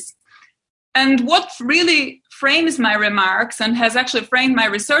policies. And what really frames my remarks and has actually framed my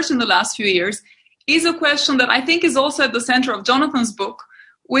research in the last few years is a question that I think is also at the center of Jonathan's book,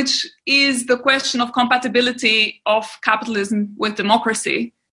 which is the question of compatibility of capitalism with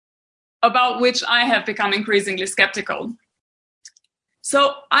democracy, about which I have become increasingly skeptical.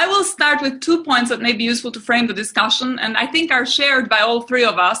 So I will start with 2 points that may be useful to frame the discussion, and I think are shared by all three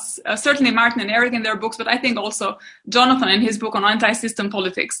of us, certainly Martin and Eric in their books, but I think also Jonathan in his book on anti-system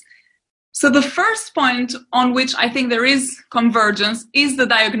politics. So the first point on which I think there is convergence is the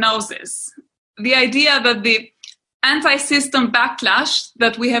diagnosis. The idea that the anti-system backlash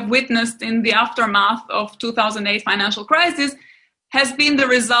that we have witnessed in the aftermath of 2008 financial crisis has been the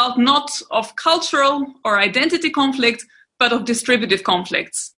result not of cultural or identity conflicts, but of distributive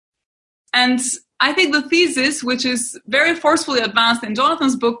conflicts. And I think the thesis, which is very forcefully advanced in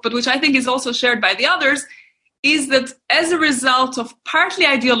Jonathan's book, but which I think is also shared by the others, is that as a result of partly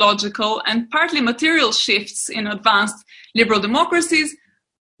ideological and partly material shifts in advanced liberal democracies,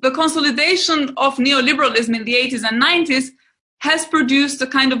 the consolidation of neoliberalism in the 80s and 90s has produced a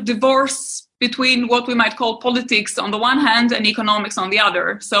kind of divorce between what we might call politics on the one hand and economics on the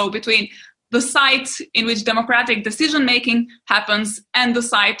other. So between the site in which democratic decision-making happens and the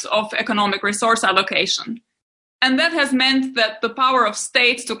site of economic resource allocation. And that has meant that the power of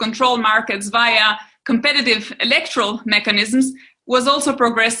states to control markets via competitive electoral mechanisms was also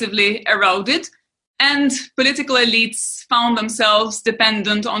progressively eroded, and political elites found themselves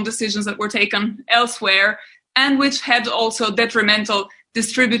dependent on decisions that were taken elsewhere, and which had also detrimental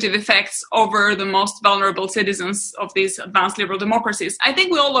distributive effects over the most vulnerable citizens of these advanced liberal democracies. I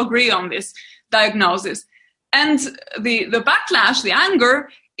think we all agree on this diagnosis. And the backlash, the anger,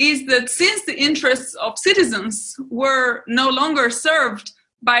 is that since the interests of citizens were no longer served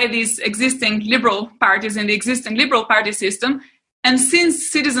by these existing liberal parties in the existing liberal party system, and since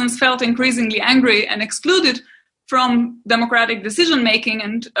citizens felt increasingly angry and excluded from democratic decision-making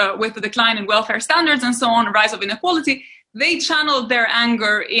and with the decline in welfare standards and so on, a rise of inequality, they channeled their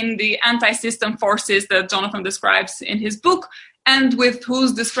anger in the anti-system forces that Jonathan describes in his book, and with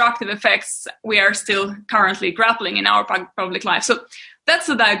whose destructive effects we are still currently grappling in our public life. So that's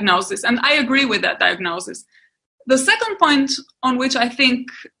the diagnosis, and I agree with that diagnosis. The second point on which I think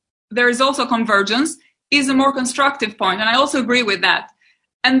there is also convergence is a more constructive point, and I also agree with that.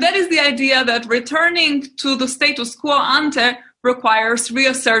 And that is the idea that returning to the status quo ante requires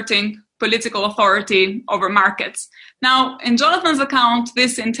reasserting political authority over markets. Now, in Jonathan's account,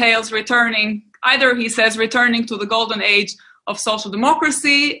 this entails returning, either he says returning to the golden age of social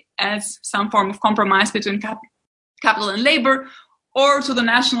democracy as some form of compromise between capital and labor, or to the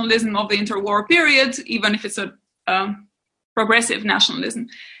nationalism of the interwar period, even if it's a progressive nationalism.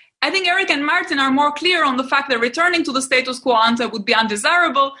 I think Eric and Martin are more clear on the fact that returning to the status quo ante would be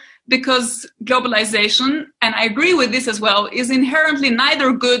undesirable because globalization, and I agree with this as well, is inherently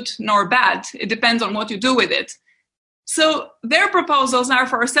neither good nor bad. It depends on what you do with it. So their proposals are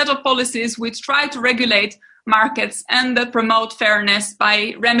for a set of policies which try to regulate markets and that promote fairness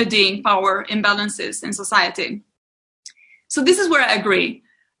by remedying power imbalances in society. So this is where I agree.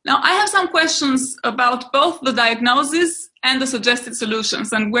 Now, I have some questions about both the diagnosis and the suggested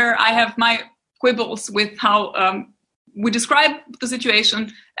solutions, and where I have my quibbles with how we describe the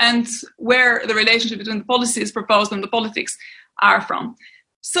situation and where the relationship between the policies proposed and the politics are from.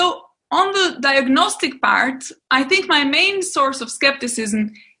 So on the diagnostic part, I think my main source of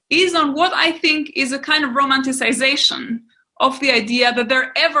skepticism is on what I think is a kind of romanticization of the idea that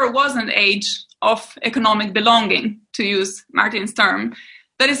there ever was an age of economic belonging, to use Martin's term.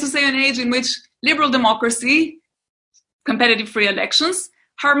 That is to say, an age in which liberal democracy, competitive free elections,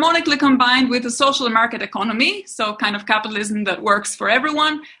 harmonically combined with a social market economy, so kind of capitalism that works for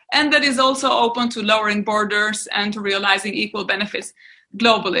everyone, and that is also open to lowering borders and to realizing equal benefits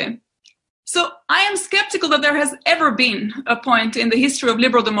globally. So I am skeptical that there has ever been a point in the history of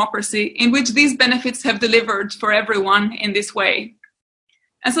liberal democracy in which these benefits have delivered for everyone in this way.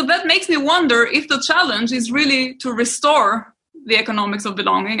 And so that makes me wonder if the challenge is really to restore the economics of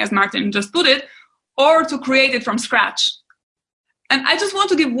belonging, as Martin just put it, or to create it from scratch. And I just want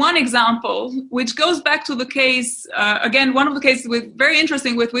to give one example, which goes back to the case, again, one of the cases very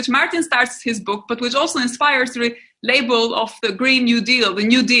interesting with which Martin starts his book, but which also inspires the label of the Green New Deal,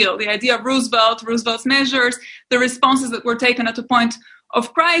 the idea of Roosevelt's measures, the responses that were taken at a point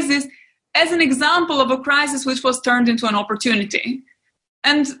of crisis, as an example of a crisis which was turned into an opportunity.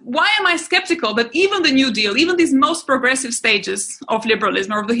 And why am I skeptical that even the New Deal, even these most progressive stages of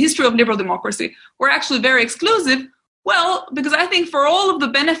liberalism or of the history of liberal democracy were actually very exclusive? Well, because I think for all of the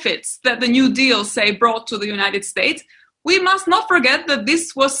benefits that the New Deal, say, brought to the United States, we must not forget that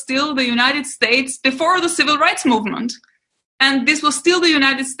this was still the United States before the Civil Rights Movement. And this was still the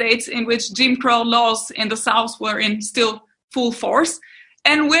United States in which Jim Crow laws in the South were in still full force,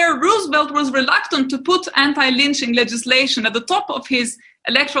 and where Roosevelt was reluctant to put anti-lynching legislation at the top of his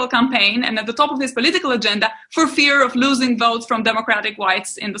electoral campaign and at the top of his political agenda for fear of losing votes from Democratic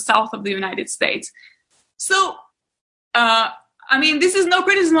whites in the South of the United States. So, this is no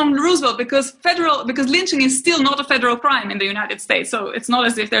criticism on Roosevelt because lynching is still not a federal crime in the United States. So it's not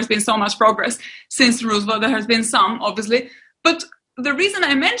as if there's been so much progress since Roosevelt. There has been some, obviously. But the reason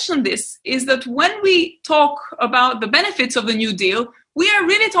I mention this is that when we talk about the benefits of the New Deal, we are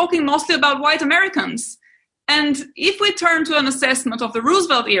really talking mostly about white Americans. And if we turn to an assessment of the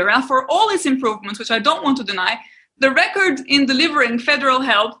Roosevelt era, for all its improvements, which I don't want to deny, the record in delivering federal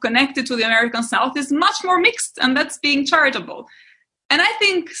help connected to the American South is much more mixed, and that's being charitable. And I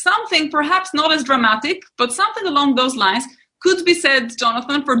think something perhaps not as dramatic, but something along those lines could be said,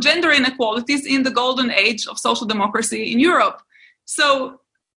 Jonathan, for gender inequalities in the golden age of social democracy in Europe. So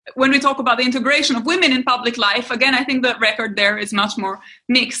when we talk about the integration of women in public life, again, I think the record there is much more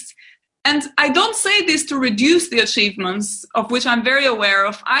mixed. And I don't say this to reduce the achievements of which I'm very aware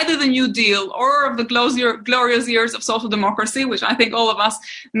of, either the New Deal or of the glorious years of social democracy, which I think all of us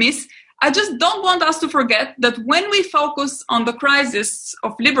miss. I just don't want us to forget that when we focus on the crisis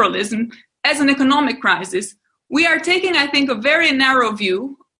of liberalism as an economic crisis, we are taking, I think, a very narrow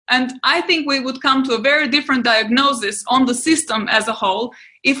view. And I think we would come to a very different diagnosis on the system as a whole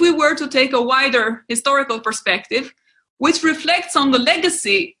if we were to take a wider historical perspective, which reflects on the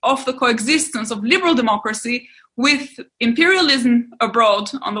legacy of the coexistence of liberal democracy with imperialism abroad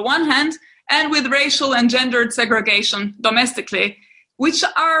on the one hand, and with racial and gendered segregation domestically, which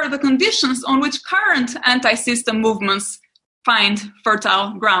are the conditions on which current anti-system movements find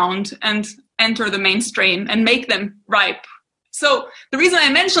fertile ground and enter the mainstream and make them ripe. So the reason I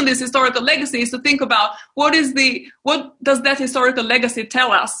mention this historical legacy is to think about what does that historical legacy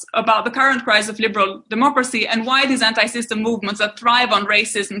tell us about the current crisis of liberal democracy, and why these anti-system movements that thrive on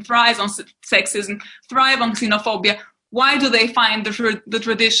racism, thrive on sexism, thrive on xenophobia, why do they find the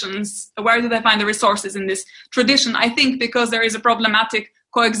traditions, where do they find the resources in this tradition? I think because there is a problematic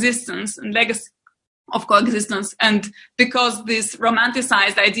coexistence and legacy of coexistence, and because this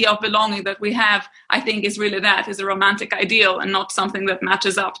romanticized idea of belonging that we have, I think is a romantic ideal and not something that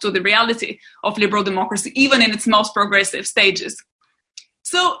matches up to the reality of liberal democracy, even in its most progressive stages.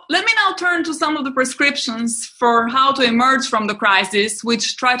 So let me now turn to some of the prescriptions for how to emerge from the crisis,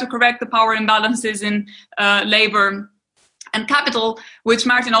 which try to correct the power imbalances in labor and capital, which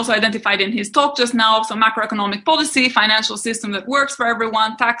Martin also identified in his talk just now. So macroeconomic policy, financial system that works for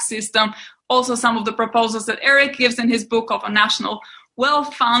everyone, tax system, also some of the proposals that Eric gives in his book of a national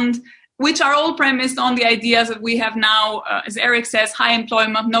wealth fund, which are all premised on the ideas that we have now, as Eric says, high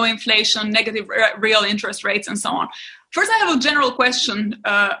employment, no inflation, negative real interest rates, and so on. First, I have a general question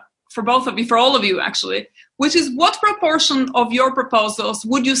for all of you actually, which is what proportion of your proposals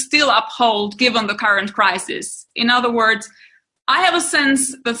would you still uphold given the current crisis? In other words, I have a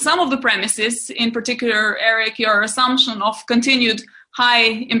sense that some of the premises, in particular, Eric, your assumption of continued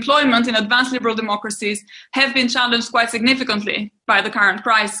high employment in advanced liberal democracies, have been challenged quite significantly by the current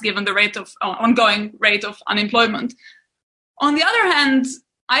crisis, given the ongoing rate of unemployment. On the other hand,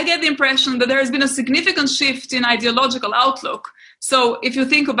 I get the impression that there has been a significant shift in ideological outlook. So if you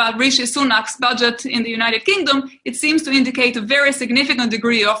think about Rishi Sunak's budget in the United Kingdom, it seems to indicate a very significant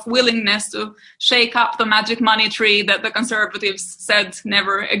degree of willingness to shake up the magic money tree that the Conservatives said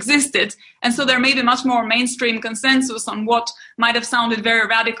never existed. And so there may be much more mainstream consensus on what might have sounded very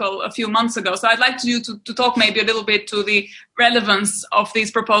radical a few months ago. So I'd like you to talk maybe a little bit to the relevance of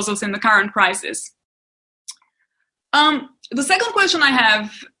these proposals in the current crisis. The second question I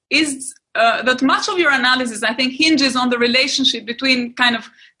have is that much of your analysis, I think, hinges on the relationship between kind of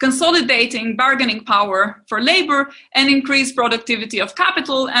consolidating bargaining power for labor and increased productivity of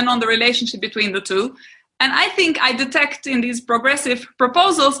capital, and on the relationship between the two. And I think I detect in these progressive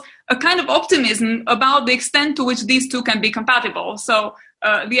proposals a kind of optimism about the extent to which these two can be compatible. So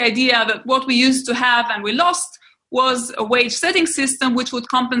the idea that what we used to have and we lost was a wage setting system which would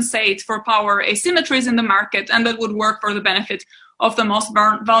compensate for power asymmetries in the market and that would work for the benefit of the most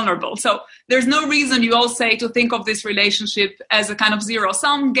vulnerable. So there's no reason, you all say, to think of this relationship as a kind of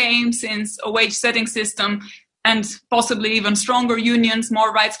zero-sum game, since a wage-setting system and possibly even stronger unions,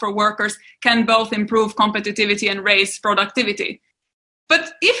 more rights for workers, can both improve competitivity and raise productivity.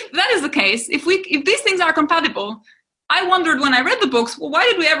 But if that is the case, if these things are compatible, I wondered when I read the books, well, why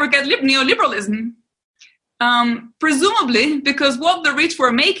did we ever get neoliberalism? Presumably because what the rich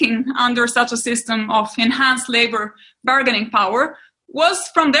were making under such a system of enhanced labor bargaining power was,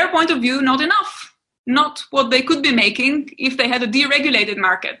 from their point of view, not enough, not what they could be making if they had a deregulated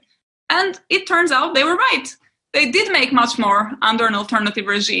market. And it turns out they were right. They did make much more under an alternative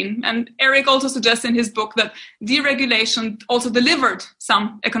regime. And Eric also suggests in his book that deregulation also delivered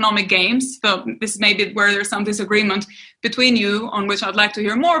some economic gains. So this may be where there's some disagreement between you, on which I'd like to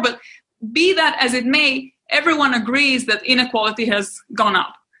hear more. But be that as it may, everyone agrees that inequality has gone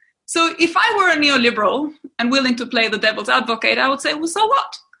up. So if I were a neoliberal and willing to play the devil's advocate, I would say, well, so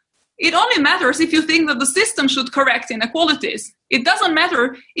what? It only matters if you think that the system should correct inequalities. It doesn't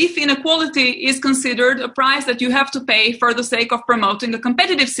matter if inequality is considered a price that you have to pay for the sake of promoting a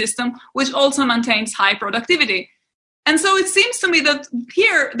competitive system which also maintains high productivity. And so it seems to me that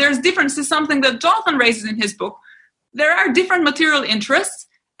here there's differences, something that Jonathan raises in his book. There are different material interests,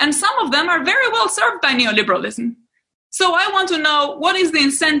 and some of them are very well served by neoliberalism. So I want to know, what is the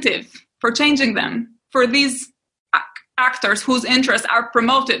incentive for changing them for these actors whose interests are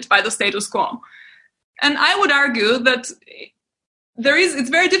promoted by the status quo? And I would argue that it's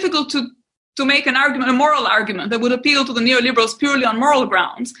very difficult to make an argument, a moral argument, that would appeal to the neoliberals purely on moral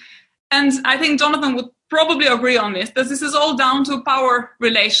grounds. And I think Jonathan would probably agree on this, that this is all down to power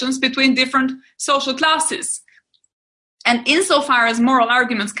relations between different social classes. And insofar as moral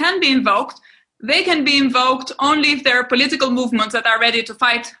arguments can be invoked, they can be invoked only if there are political movements that are ready to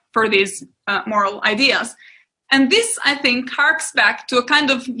fight for these moral ideas. And this, I think, harks back to a kind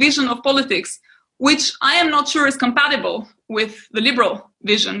of vision of politics, which I am not sure is compatible with the liberal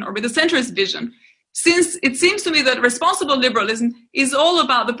vision or with the centrist vision. since it seems to me that responsible liberalism is all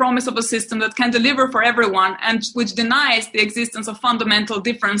about the promise of a system that can deliver for everyone and which denies the existence of fundamental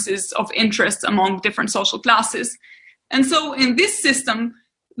differences of interest among different social classes. And so in this system,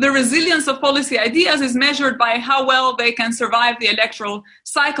 the resilience of policy ideas is measured by how well they can survive the electoral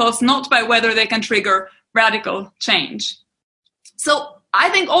cycles, not by whether they can trigger radical change. So I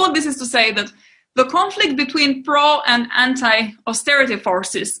think all of this is to say that the conflict between pro and anti-austerity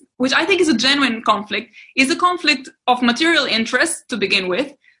forces, which I think is a genuine conflict, is a conflict of material interest to begin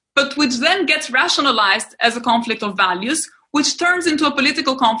with, but which then gets rationalized as a conflict of values, which turns into a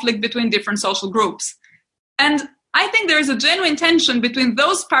political conflict between different social groups. And I think there is a genuine tension between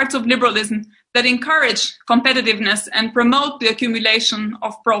those parts of liberalism that encourage competitiveness and promote the accumulation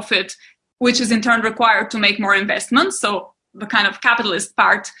of profit, which is in turn required to make more investments, so the kind of capitalist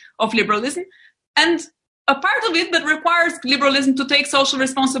part of liberalism, and a part of it that requires liberalism to take social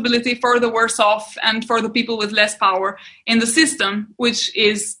responsibility for the worse off and for the people with less power in the system, which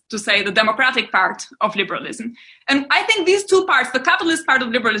is, to say, the democratic part of liberalism. And I think these two parts, the capitalist part of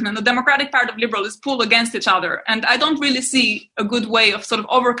liberalism and the democratic part of liberalism, pull against each other. And I don't really see a good way of sort of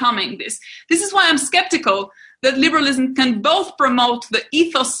overcoming this. This is why I'm skeptical that liberalism can both promote the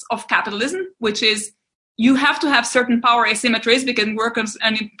ethos of capitalism, which is you have to have certain power asymmetries between workers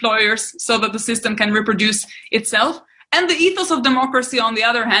and employers so that the system can reproduce itself, and the ethos of democracy, on the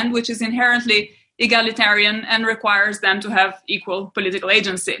other hand, which is inherently egalitarian and requires them to have equal political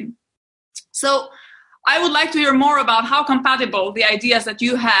agency. So I would like to hear more about how compatible the ideas that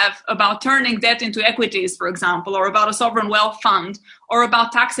you have about turning debt into equities, for example, or about a sovereign wealth fund, or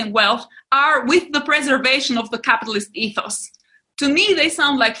about taxing wealth, are with the preservation of the capitalist ethos. To me, they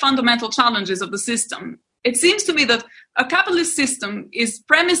sound like fundamental challenges of the system. It seems to me that a capitalist system is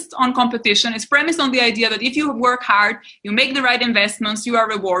premised on competition, is premised on the idea that if you work hard, you make the right investments, you are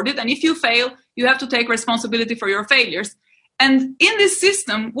rewarded, and if you fail, you have to take responsibility for your failures. And in this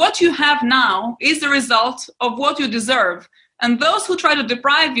system, what you have now is the result of what you deserve. And those who try to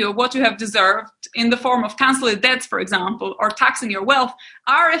deprive you of what you have deserved in the form of canceling debts, for example, or taxing your wealth,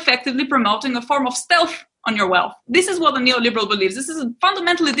 are effectively promoting a form of stealth on your wealth. This is what the neoliberal believes. This is a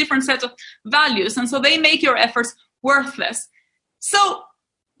fundamentally different set of values, and so they make your efforts worthless. So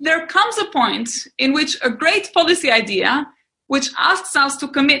there comes a point in which a great policy idea, which asks us to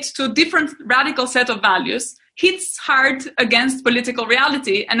commit to a different radical set of values, hits hard against political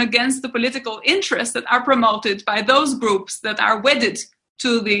reality and against the political interests that are promoted by those groups that are wedded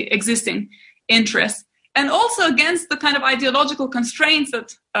to the existing interests, and also against the kind of ideological constraints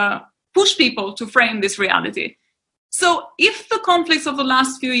that push people to frame this reality. So if the conflicts of the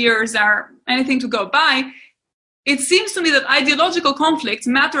last few years are anything to go by, it seems to me that ideological conflicts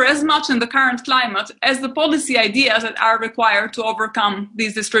matter as much in the current climate as the policy ideas that are required to overcome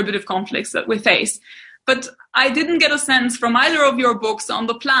these distributive conflicts that we face. But I didn't get a sense from either of your books on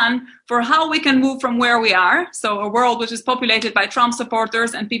the plan for how we can move from where we are, so a world which is populated by Trump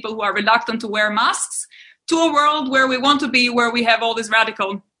supporters and people who are reluctant to wear masks, to a world where we want to be, where we have all these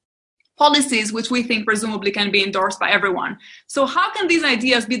radical policies which we think presumably can be endorsed by everyone. So how can these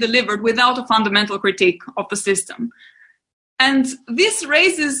ideas be delivered without a fundamental critique of the system? And this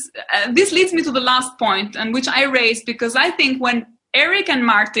leads me to the last point, and which I raised because I think when Eric and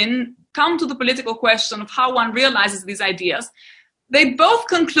Martin come to the political question of how one realizes these ideas, they both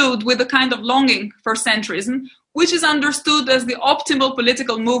conclude with a kind of longing for centrism, which is understood as the optimal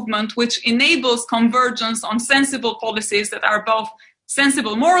political movement which enables convergence on sensible policies that are both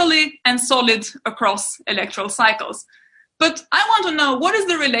sensible morally and solid across electoral cycles. But I want to know, what is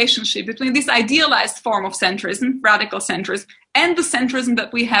the relationship between this idealized form of centrism, radical centrism, and the centrism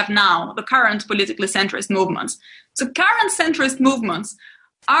that we have now, the current politically centrist movements? So current centrist movements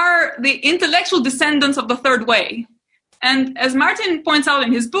are the intellectual descendants of the third way. And as Martin points out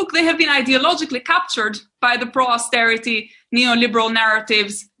in his book, they have been ideologically captured by the pro-austerity, neoliberal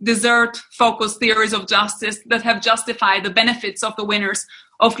narratives, desert-focused theories of justice that have justified the benefits of the winners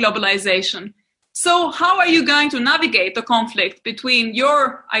of globalization. So how are you going to navigate the conflict between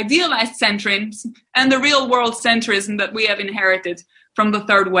your idealized centrism and the real-world centrism that we have inherited from the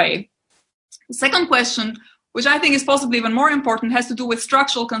third way? The second question, which I think is possibly even more important, has to do with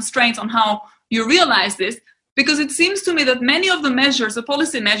structural constraints on how you realize this, because it seems to me that many of the measures, the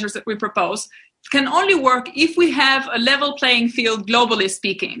policy measures that we propose, can only work if we have a level playing field, globally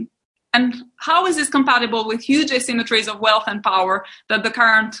speaking. And how is this compatible with huge asymmetries of wealth and power that the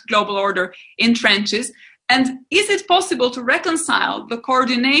current global order entrenches? And is it possible to reconcile the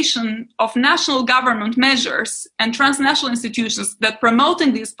coordination of national government measures and transnational institutions that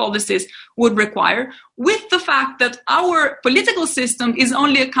promoting these policies would require with the fact that our political system is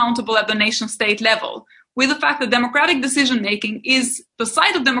only accountable at the nation-state level, with the fact that democratic decision-making is, the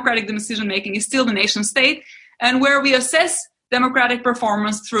site of democratic decision-making is still the nation-state, and where we assess democratic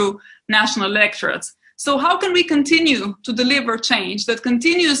performance through national electorates? So how can we continue to deliver change that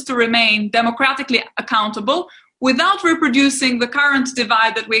continues to remain democratically accountable without reproducing the current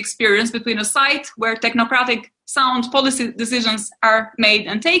divide that we experience between a site where technocratic sound policy decisions are made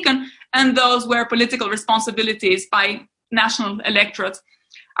and taken and those where political responsibilities by national electorates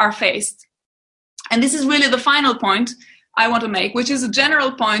are faced? And this is really the final point I want to make, which is a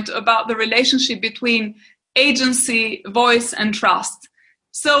general point about the relationship between agency, voice, and trust.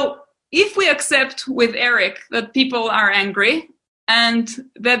 So if we accept with Eric that people are angry and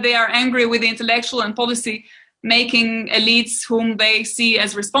that they are angry with the intellectual and policy-making elites whom they see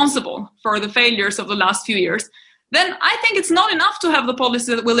as responsible for the failures of the last few years, then I think it's not enough to have the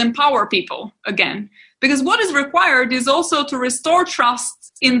policy that will empower people again. Because what is required is also to restore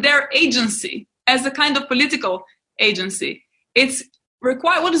trust in their agency as a kind of political agency.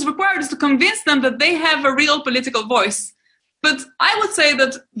 What is required is to convince them that they have a real political voice. But I would say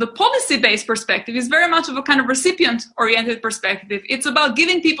that the policy-based perspective is very much of a kind of recipient-oriented perspective. It's about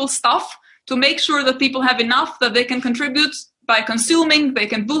giving people stuff to make sure that people have enough that they can contribute by consuming, they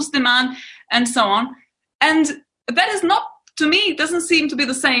can boost demand, and so on. And that is not, to me, it doesn't seem to be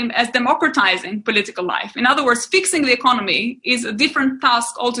the same as democratizing political life. In other words, fixing the economy is a different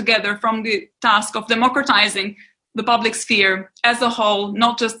task altogether from the task of democratizing the public sphere as a whole,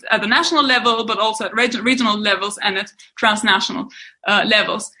 not just at the national level, but also at regional levels and at transnational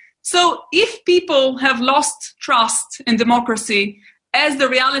levels. So if people have lost trust in democracy as the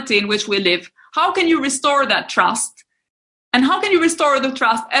reality in which we live, how can you restore that trust? And how can you restore the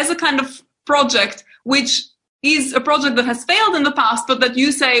trust as a kind of project which is a project that has failed in the past, but that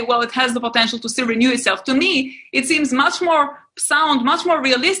you say, well, it has the potential to still renew itself? To me, it seems much more sound, much more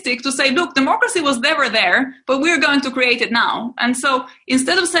realistic to say, look, democracy was never there, but we're going to create it now. And so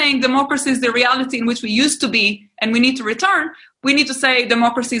instead of saying democracy is the reality in which we used to be and we need to return, we need to say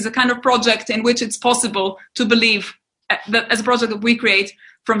democracy is a kind of project in which it's possible to believe that as a project that we create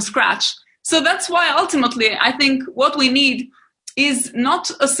from scratch. So that's why ultimately I think what we need is not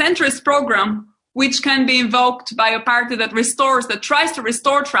a centrist program which can be invoked by a party that tries to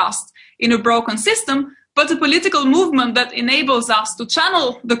restore trust in a broken system, but a political movement that enables us to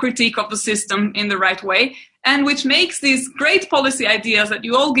channel the critique of the system in the right way, and which makes these great policy ideas that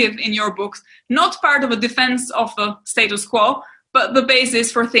you all give in your books not part of a defense of the status quo, but the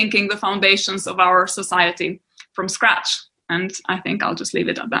basis for thinking the foundations of our society from scratch. And I think I'll just leave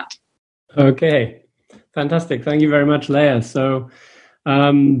it at that. Okay, fantastic. Thank you very much, Leah. So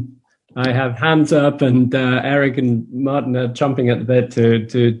I have hands up, and Eric and Martin are chomping at the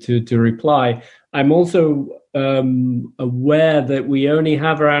bit to reply. I'm also aware that we only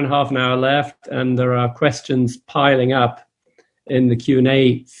have around half an hour left, and there are questions piling up in the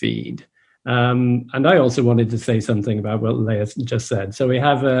Q&A feed. And I also wanted to say something about what Leah just said. So we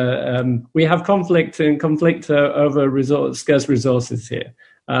have conflict over scarce resources here.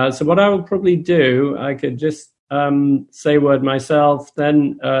 So what I will probably do, I could just say a word myself,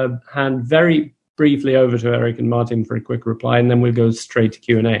 then hand very briefly over to Eric and Martin for a quick reply, and then we'll go straight to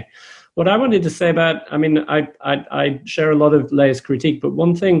Q&A. What I wanted to say I share a lot of Leah's critique, but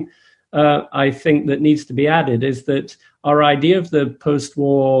one thing I think that needs to be added is that our idea of the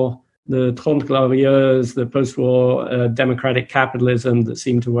post-war, the Trente Glorieuses, the post-war democratic capitalism that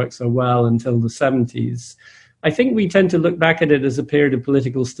seemed to work so well until the 70s, I think we tend to look back at it as a period of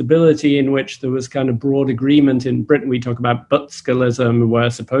political stability in which there was kind of broad agreement. In Britain, we talk about Butskelism, where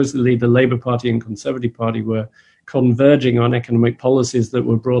supposedly the Labour Party and Conservative Party were converging on economic policies that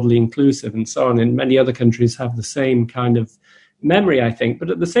were broadly inclusive and so on. And many other countries have the same kind of memory, I think. But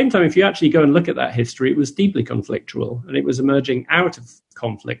at the same time, if you actually go and look at that history, it was deeply conflictual, and it was emerging out of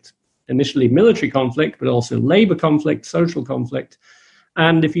conflict. Initially military conflict, but also labour conflict, social conflict.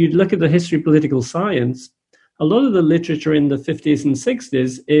 And if you look at the history of political science, a lot of the literature in the 50s and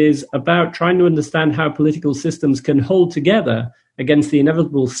 60s is about trying to understand how political systems can hold together against the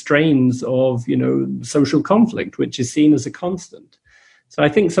inevitable strains of, social conflict, which is seen as a constant. So I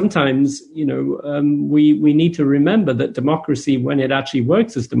think sometimes, we need to remember that democracy, when it actually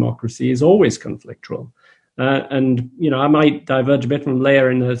works as democracy, is always conflictual. I might diverge a bit from Leah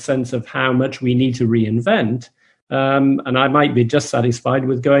in the sense of how much we need to reinvent. And I might be just satisfied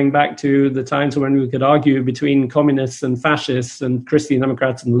with going back to the times when we could argue between communists and fascists and Christian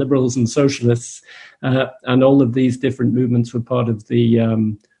Democrats and liberals and socialists, and all of these different movements were part of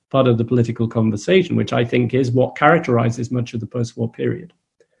the political conversation, which I think is what characterizes much of the post-war period.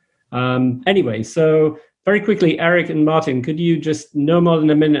 Anyway, so very quickly, Eric and Martin, could you just no more than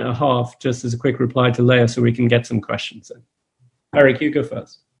a minute and a half, just as a quick reply to Leah, so we can get some questions in. Eric, you go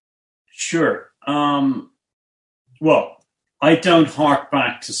first. Sure. Well, I don't hark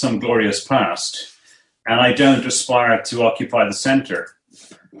back to some glorious past, and I don't aspire to occupy the center.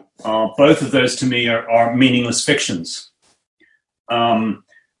 Both of those to me are meaningless fictions. But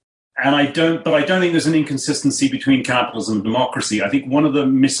I don't think there's an inconsistency between capitalism and democracy. I think one of the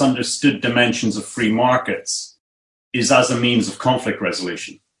misunderstood dimensions of free markets is as a means of conflict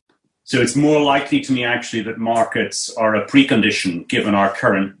resolution. So it's more likely to me actually that markets are a precondition given our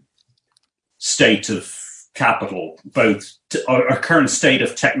current state of capital, both our current state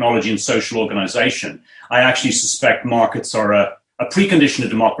of technology and social organization. I actually suspect markets are a precondition of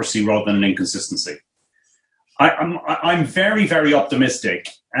democracy rather than an inconsistency. I'm very, very optimistic,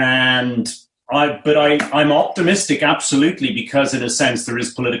 but I'm optimistic absolutely because in a sense there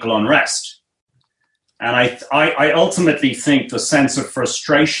is political unrest. And I ultimately think the sense of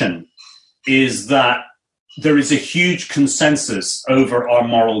frustration is that there is a huge consensus over our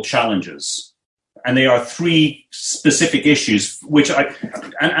moral challenges. And they are three specific issues,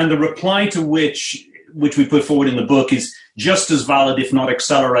 and the reply to which we put forward in the book is just as valid, if not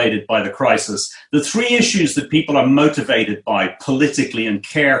accelerated, by the crisis. The three issues that people are motivated by politically and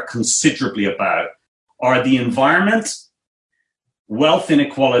care considerably about are the environment, wealth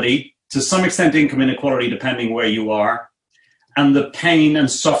inequality, to some extent income inequality, depending where you are, and the pain and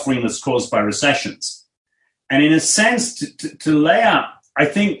suffering that's caused by recessions. And in a sense, to lay out, I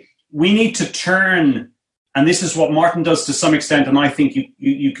think we need to turn, and this is what Martin does to some extent, and I think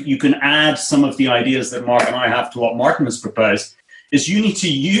you can add some of the ideas that Mark and I have to what Martin has proposed, is you need to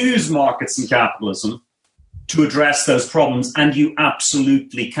use markets and capitalism to address those problems, and you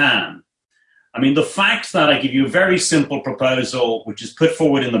absolutely can. I mean, the fact that I give you a very simple proposal, which is put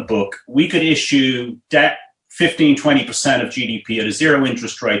forward in the book, we could issue debt 15, 20% of GDP at a zero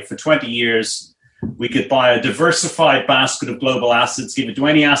interest rate for 20 years. We could buy a diversified basket of global assets, give it to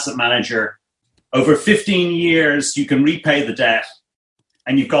any asset manager. Over 15 years, you can repay the debt,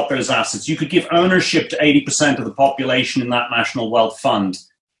 and you've got those assets. You could give ownership to 80% of the population in that national wealth fund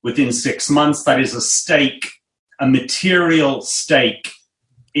within 6 months. That is a stake, a material stake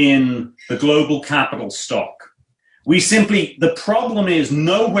in the global capital stock. The problem is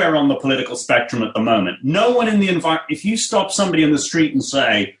nowhere on the political spectrum at the moment. No one in the environment, if you stop somebody in the street and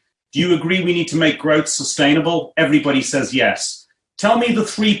say, do you agree we need to make growth sustainable? Everybody says yes. Tell me the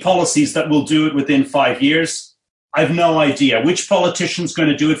three policies that will do it within 5 years. I have no idea. Which politician's going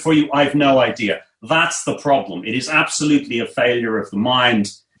to do it for you? I have no idea. That's the problem. It is absolutely a failure of the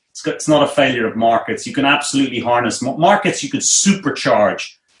mind. It's not a failure of markets. You can absolutely harness markets. You could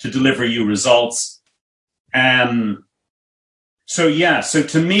supercharge to deliver you results. So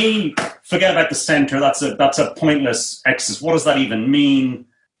to me, forget about the center. That's a pointless exercise. What does that even mean?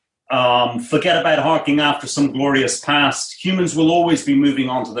 Forget about harking after some glorious past. Humans will always be moving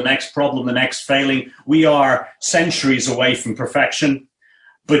on to the next problem, the next failing. We are centuries away from perfection.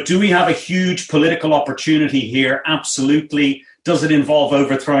 But do we have a huge political opportunity here? Absolutely. Does it involve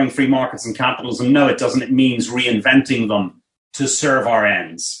overthrowing free markets and capitalism? No, it doesn't. It means reinventing them to serve our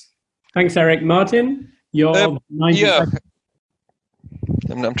ends. Thanks, Eric. Martin, your 90 seconds.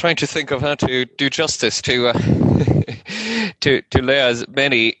 I'm trying to think of how to do justice to Leah's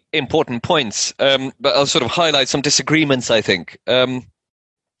many important points, but I'll sort of highlight some disagreements, I think.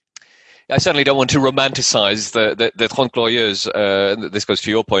 I certainly don't want to romanticize the Trente Glorieuses. This goes to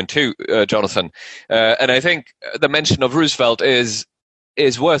your point too, Jonathan. And I think the mention of Roosevelt is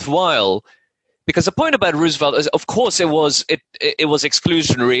worthwhile, because the point about Roosevelt is, of course, it was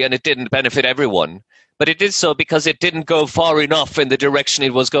exclusionary and it didn't benefit everyone. But it did so because it didn't go far enough in the direction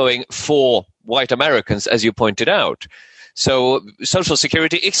it was going for white Americans, as you pointed out. So Social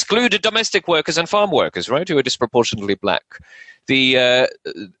Security excluded domestic workers and farm workers, right, who are disproportionately black. The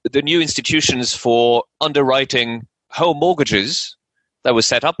new institutions for underwriting home mortgages that was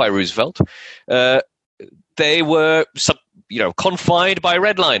set up by Roosevelt, they were confined by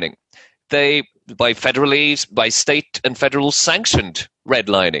redlining. By state and federal sanctioned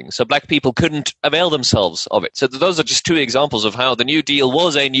redlining. So black people couldn't avail themselves of it. So those are just two examples of how the New Deal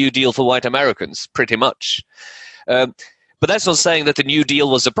was a New Deal for white Americans, pretty much. But that's not saying that the New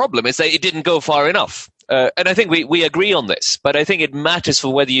Deal was the problem. It's that it didn't go far enough. And I think we agree on this. But I think it matters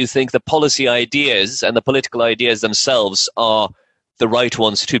for whether you think the policy ideas and the political ideas themselves are the right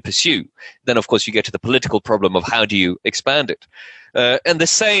ones to pursue. Then, of course, you get to the political problem of how do you expand it. And the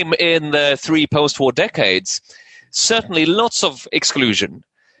same in the 3 post-war decades. Certainly lots of exclusion,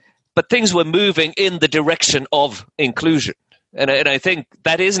 but things were moving in the direction of inclusion. And I think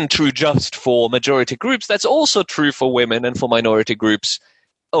that isn't true just for majority groups. That's also true for women and for minority groups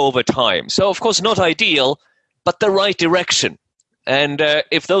over time. So, of course, not ideal, but the right direction. And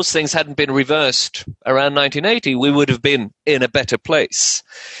if those things hadn't been reversed around 1980, we would have been in a better place.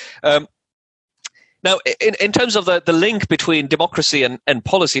 Now, in terms of the link between democracy and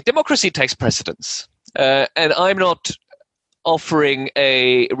policy, democracy takes precedence. And I'm not offering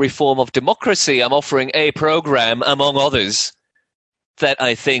a reform of democracy. I'm offering a program, among others, that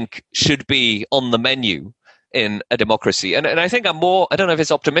I think should be on the menu in a democracy. And I think I'm more, I don't know if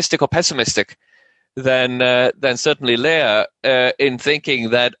it's optimistic or pessimistic than certainly Leah in thinking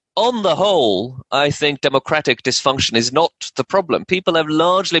that on the whole, I think democratic dysfunction is not the problem. People have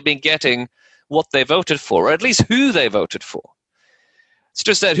largely been getting what they voted for, or at least who they voted for. It's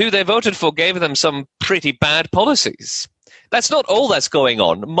just that who they voted for gave them some pretty bad policies. That's not all that's going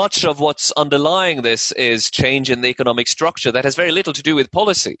on. Much of what's underlying this is change in the economic structure that has very little to do with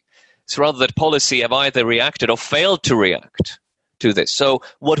policy. It's rather that policy have either reacted or failed to react to this. So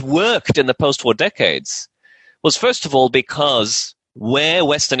what worked in the post-war decades was, first of all, because where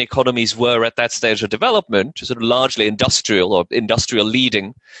Western economies were at that stage of development, sort of largely industrial or industrial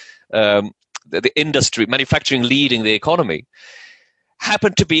leading, the industry, manufacturing leading the economy,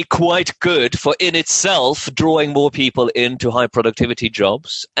 happened to be quite good for in itself drawing more people into high productivity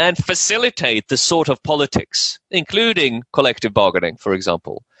jobs and facilitate the sort of politics, including collective bargaining, for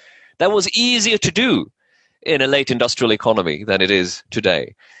example, that was easier to do in a late industrial economy than it is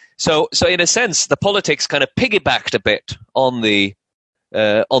today. So in a sense, the politics kind of piggybacked a bit on the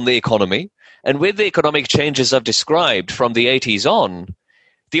economy. And with the economic changes I've described from the 80s on,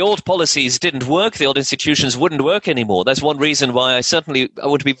 the old policies didn't work. The old institutions wouldn't work anymore. That's one reason why I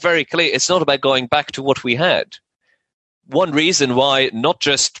want to be very clear. It's not about going back to what we had. One reason why not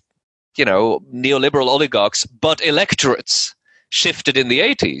just, neoliberal oligarchs, but electorates shifted in the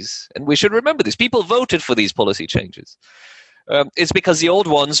 80s. And we should remember this. People voted for these policy changes. It's because the old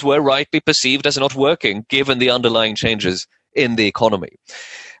ones were rightly perceived as not working, given the underlying changes in the economy.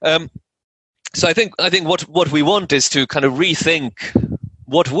 So I think what we want is to kind of rethink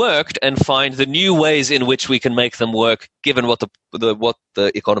what worked and find the new ways in which we can make them work, given what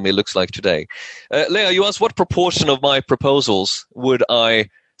the economy looks like today. Leah, you asked what proportion of my proposals would I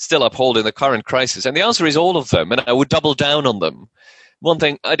still uphold in the current crisis, and the answer is all of them, and I would double down on them. One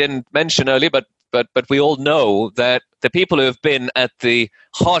thing I didn't mention earlier, but we all know that the people who have been at the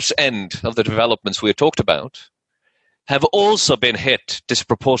harsh end of the developments we talked about have also been hit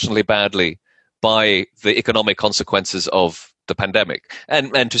disproportionately badly by the economic consequences of the pandemic,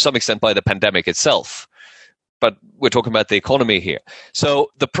 and to some extent by the pandemic itself. But we're talking about the economy here.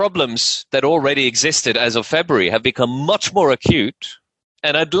 So the problems that already existed as of February have become much more acute,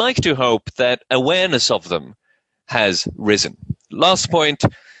 and I'd like to hope that awareness of them has risen. Last point,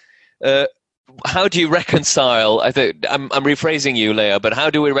 how do you reconcile, I think I'm rephrasing you, Leah, but how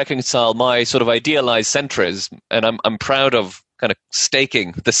do we reconcile my sort of idealized centrism, and I'm proud of kind of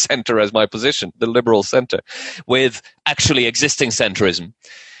staking the center as my position, the liberal center, with actually existing centrism?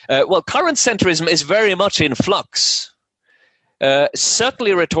 Well, current centrism is very much in flux,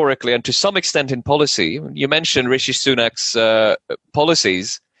 certainly rhetorically and to some extent in policy. You mentioned Rishi Sunak's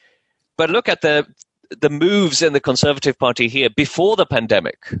policies, but look at the moves in the Conservative Party here before the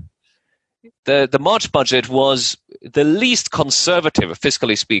pandemic. The March budget was the least conservative,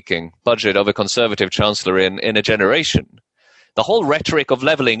 fiscally speaking, budget of a Conservative chancellor in a generation. The whole rhetoric of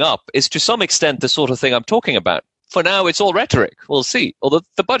levelling up is to some extent the sort of thing I'm talking about. For now, it's all rhetoric. We'll see. Although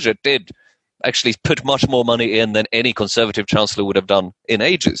the budget did actually put much more money in than any Conservative chancellor would have done in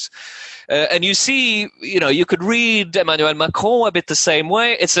ages. And you see, you could read Emmanuel Macron a bit the same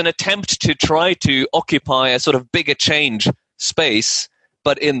way. It's an attempt to try to occupy a sort of bigger change space,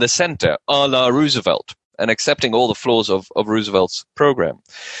 but in the center, a la Roosevelt, and accepting all the flaws of Roosevelt's program.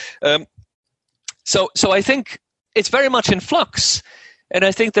 So I think it's very much in flux. And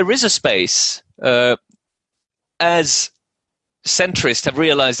I think there is a space, as centrists have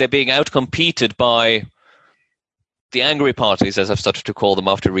realized they're being outcompeted by the angry parties, as I've started to call them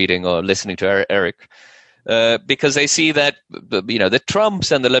after reading or listening to Eric, because they see that, the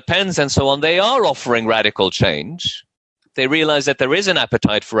Trumps and the Le Pens and so on, they are offering radical change, They realize that there is an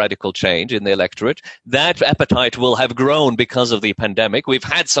appetite for radical change in the electorate. That appetite will have grown because of the pandemic. We've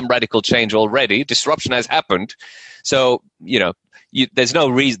had some radical change already. Disruption has happened. So, there's no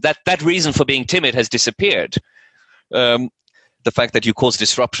reason that reason for being timid has disappeared. The fact that you cause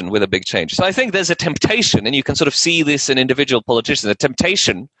disruption with a big change. So I think there's a temptation, and you can sort of see this in individual politicians, a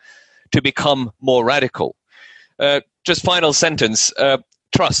temptation to become more radical. Just final sentence.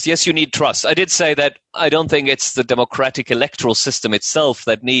 Trust. Yes, you need trust. I did say that I don't think it's the democratic electoral system itself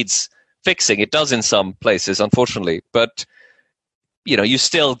that needs fixing. It does in some places, unfortunately. But, you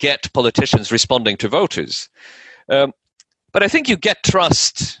still get politicians responding to voters. But I think you get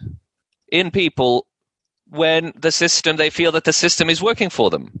trust in people when they feel that the system is working for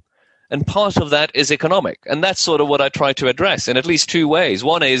them. And part of that is economic. And that's sort of what I try to address in at least two ways.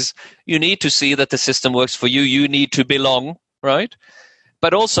 One is you need to see that the system works for you. You need to belong, right?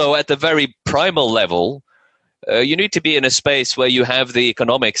 But also at the very primal level, you need to be in a space where you have the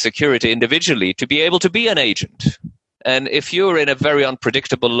economic security individually to be able to be an agent. And if you're in a very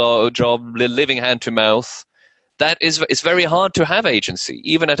unpredictable job, living hand to mouth, it's very hard to have agency,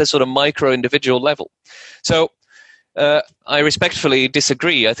 even at a sort of micro individual level. So I respectfully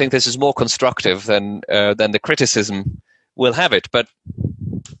disagree. I think this is more constructive than the criticism will have it. But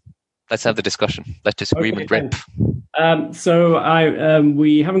let's have the discussion. Let disagreement rip. So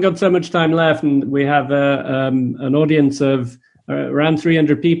we haven't got so much time left, and we have an audience of around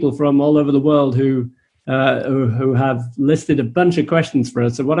 300 people from all over the world who have listed a bunch of questions for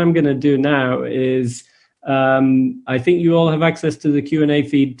us. So what I'm going to do now is I think you all have access to the Q&A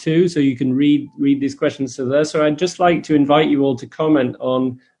feed too, so you can read these questions to there. So I'd just like to invite you all to comment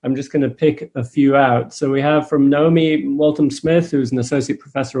on. I'm just going to pick a few out. So we have from Naomi Waltham-Smith, who's an associate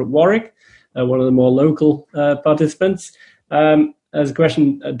professor at Warwick, one of the more local participants. As a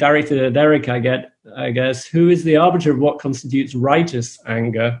question directed at Eric, I guess, who is the arbiter of what constitutes righteous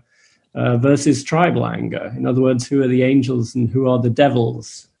anger versus tribal anger? In other words, who are the angels and who are the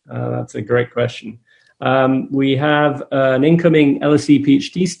devils? That's a great question. We have an incoming LSE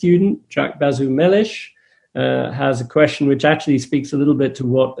PhD student, Jack Bazu-Melish, has a question which actually speaks a little bit to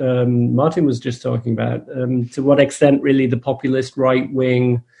what Martin was just talking about. To what extent really the populist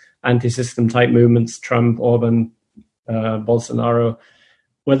right-wing anti-system type movements, Trump, Orban, Bolsonaro,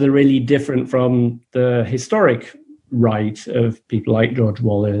 were they really different from the historic right of people like George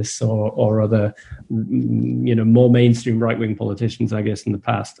Wallace or other, more mainstream right-wing politicians, I guess, in the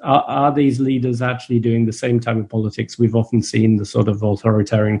past? Are these leaders actually doing the same type of politics we've often seen the sort of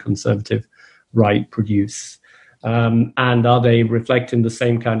authoritarian conservative right produce? And are they reflecting the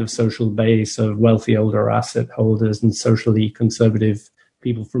same kind of social base of wealthy older asset holders and socially conservative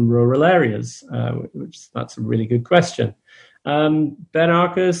people from rural areas? That's a really good question. Ben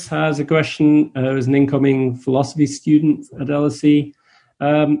Arcus has a question as an incoming philosophy student at LSE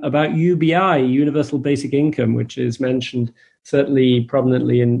about UBI, Universal Basic Income, which is mentioned certainly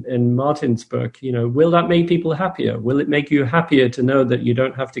prominently in Martin's book. Will that make people happier? Will it make you happier to know that you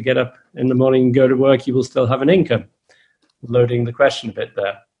don't have to get up in the morning and go to work? You will still have an income. Loading the question a bit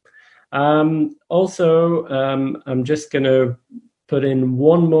there. Also, I'm just going to put in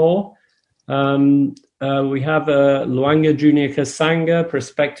one more. We have Luanga Junior Kasanga,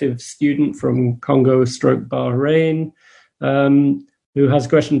 prospective student from Congo/Bahrain, who has a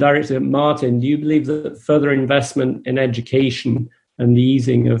question directed at Martin. Do you believe that further investment in education and the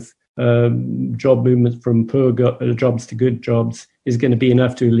easing of job movement from poor jobs to good jobs is going to be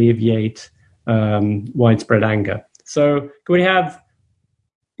enough to alleviate widespread anger? So can we have,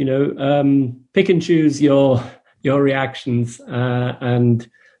 pick and choose your reactions and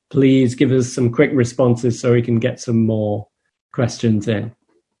please give us some quick responses so we can get some more questions in.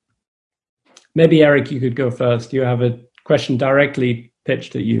 Maybe, Eric, you could go first. You have a question directly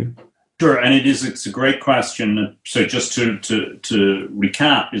pitched at you. Sure, and it's a great question. So just to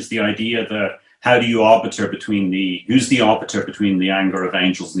recap, is the idea that how do you arbiter who's the arbiter between the anger of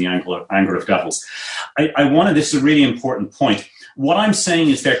angels and the anger of devils? This is a really important point. What I'm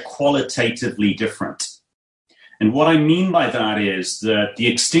saying is they're qualitatively different. And what I mean by that is that the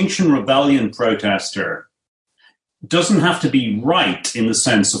Extinction Rebellion protester doesn't have to be right in the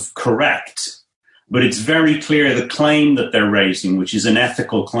sense of correct, but it's very clear the claim that they're raising, which is an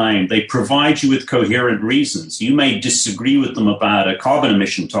ethical claim. They provide you with coherent reasons. You may disagree with them about a carbon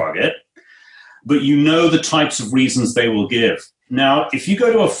emission target, but you know the types of reasons they will give. Now, if you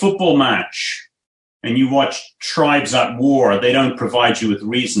go to a football match and you watch tribes at war, they don't provide you with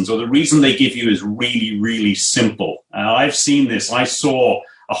reasons, or the reason they give you is really, really simple. I've seen this. I saw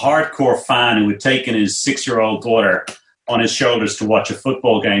a hardcore fan who had taken his 6-year-old daughter on his shoulders to watch a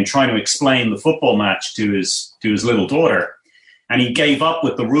football game, trying to explain the football match to his little daughter. And he gave up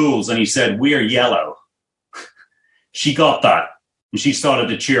with the rules and he said, "We're yellow." She got that and she started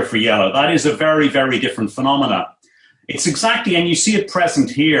to cheer for yellow. That is a very, very different phenomena. It's exactly, and you see it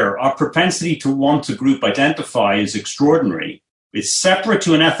present here, our propensity to want to group identify is extraordinary. It's separate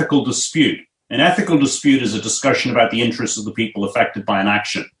to an ethical dispute. An ethical dispute is a discussion about the interests of the people affected by an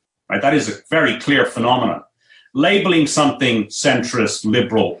action. Right? That is a very clear phenomenon. Labeling something centrist,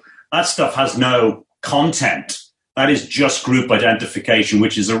 liberal, that stuff has no content. That is just group identification,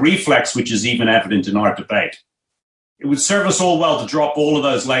 which is a reflex which is even evident in our debate. It would serve us all well to drop all of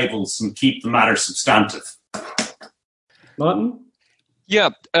those labels and keep the matter substantive. Martin? Yeah,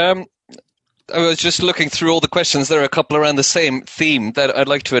 I was just looking through all the questions. There are a couple around the same theme that I'd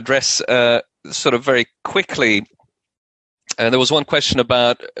like to address sort of very quickly. There was one question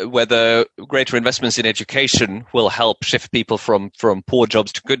about whether greater investments in education will help shift people from poor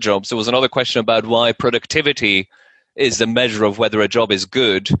jobs to good jobs. There was another question about why productivity is the measure of whether a job is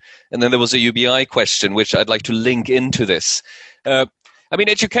good. And then there was a UBI question, which I'd like to link into this. I mean,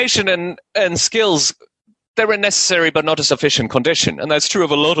 education and skills, they're a necessary but not a sufficient condition. And that's true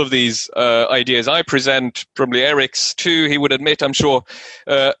of a lot of these ideas I present, probably Eric's too, he would admit, I'm sure.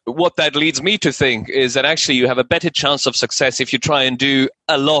 What that leads me to think is that actually you have a better chance of success if you try and do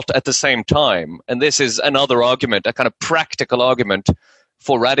a lot at the same time. And this is another argument, a kind of practical argument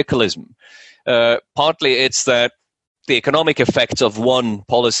for radicalism. Partly it's that the economic effects of one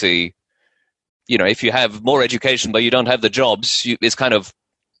policy, you know, if you have more education but you don't have the jobs, it's kind of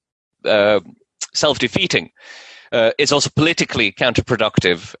self-defeating. It's also politically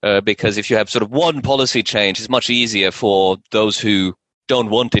counterproductive because if you have sort of one policy change, it's much easier for those who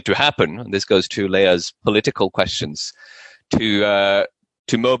don't want it to happen, and this goes to Leah's political questions, to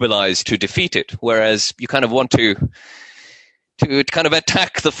mobilize to defeat it, whereas you kind of want to kind of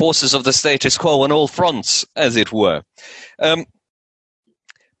attack the forces of the status quo on all fronts, as it were.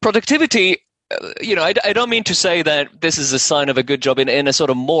 Productivity, you know, I don't mean to say that this is a sign of a good job in a sort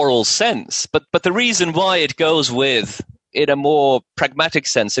of moral sense, but the reason why it goes with, in a more pragmatic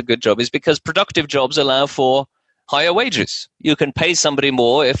sense, a good job is because productive jobs allow for higher wages. You can pay somebody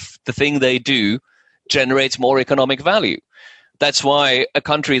more if the thing they do generates more economic value. That's why a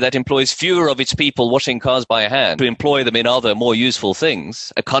country that employs fewer of its people washing cars by hand to employ them in other more useful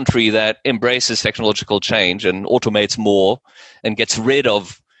things, a country that embraces technological change and automates more and gets rid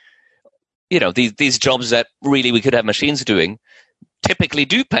of, you know, these jobs that really we could have machines doing, typically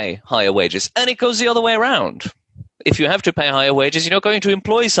do pay higher wages. And it goes the other way around. If you have to pay higher wages, you're not going to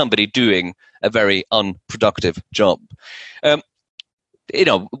employ somebody doing a very unproductive job. You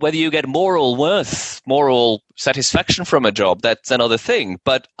know, whether you get moral worth, moral satisfaction from a job, that's another thing.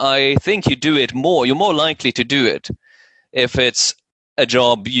 But I think you do it more, you're more likely to do it if it's a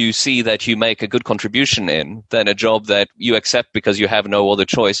job you see that you make a good contribution in than a job that you accept because you have no other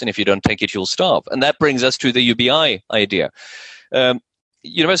choice, and if you don't take it, you'll starve. And that brings us to the UBI idea.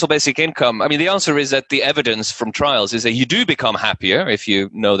 Universal basic income, I mean, the answer is that the evidence from trials is that you do become happier if you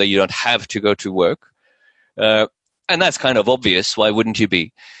know that you don't have to go to work. And that's kind of obvious. Why wouldn't you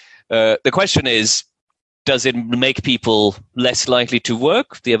be? The question is, does it make people less likely to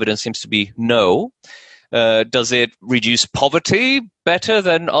work? The evidence seems to be no. Does it reduce poverty better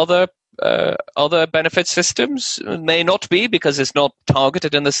than other benefit systems? It may not be because it's not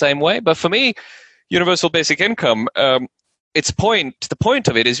targeted in the same way. But for me, universal basic income, the point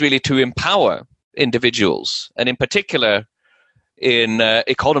of it is really to empower individuals, and in particular in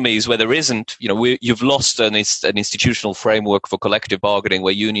economies where there isn't, you know, you've lost an institutional framework for collective bargaining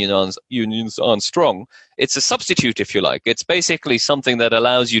where unions aren't strong. It's a substitute, if you like. It's basically something that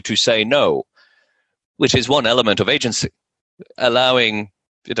allows you to say no, which is one element of agency.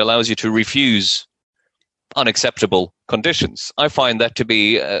 It allows you to refuse unacceptable conditions. I find that to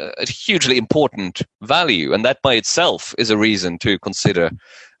be a hugely important value, and that by itself is a reason to consider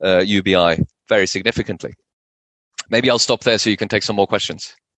UBI very significantly. Maybe I'll stop there so you can take some more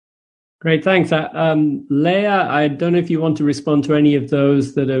questions. Great, thanks. Leah, I don't know if you want to respond to any of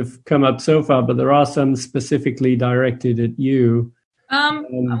those that have come up so far, but there are some specifically directed at you.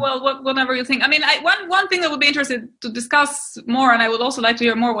 Well, whatever you think. I mean, one thing that would be interesting to discuss more, and I would also like to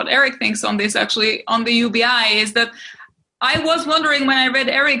hear more what Eric thinks on this, actually, on the UBI, is that I was wondering when I read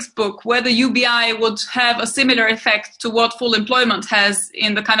Eric's book whether UBI would have a similar effect to what full employment has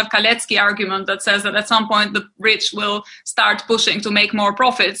in the kind of Kalecki argument that says that at some point the rich will start pushing to make more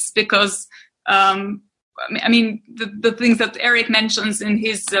profits because, I mean, the things that Eric mentions in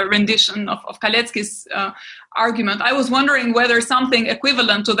his rendition of Kalecki's argument. I was wondering whether something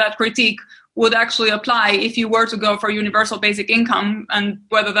equivalent to that critique would actually apply if you were to go for universal basic income, and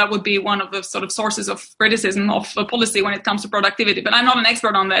whether that would be one of the sort of sources of criticism of a policy when it comes to productivity. But I'm not an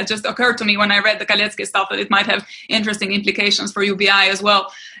expert on that. It just occurred to me when I read the Kalecki stuff that it might have interesting implications for UBI as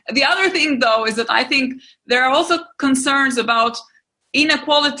well. The other thing, though, is that I think there are also concerns about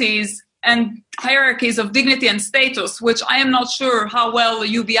inequalities and hierarchies of dignity and status, which I am not sure how well the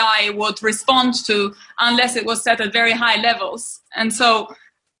UBI would respond to unless it was set at very high levels. And so,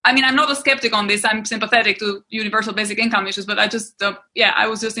 I mean, I'm not a skeptic on this. I'm sympathetic to universal basic income issues, but I just, I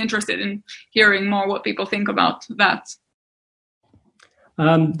was just interested in hearing more what people think about that.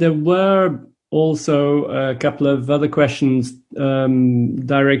 There were also a couple of other questions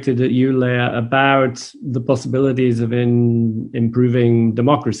directed at you, Leah, about the possibilities of improving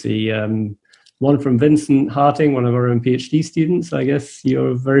democracy. One from Vincent Harting, one of our own PhD students. I guess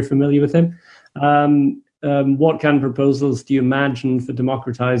you're very familiar with him. What kind of proposals do you imagine for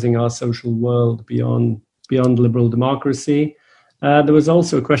democratizing our social world beyond liberal democracy? There was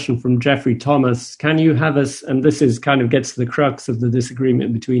also a question from Jeffrey Thomas. Can you have us, and this is kind of gets to the crux of the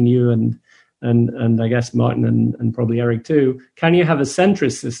disagreement between you and I guess Martin and probably Eric too, can you have a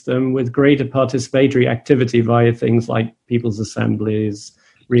centrist system with greater participatory activity via things like people's assemblies,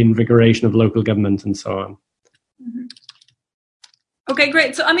 reinvigoration of local government, and so on? Mm-hmm. Okay,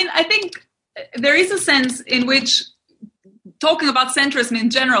 great. So, I mean, I think there is a sense in which talking about centrism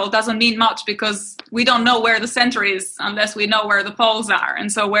in general doesn't mean much, because we don't know where the center is unless we know where the poles are,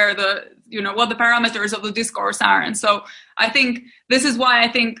 and so where the, what the parameters of the discourse are. And so I think this is why I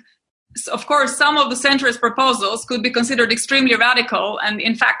think, of course, some of the centrist proposals could be considered extremely radical. And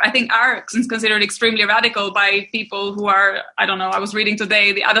in fact, I think are considered extremely radical by people who are, I don't know, I was reading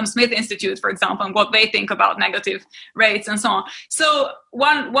today the Adam Smith Institute, for example, and what they think about negative rates and so on. So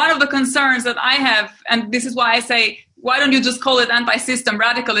one of the concerns that I have, and this is why I say, why don't you just call it anti-system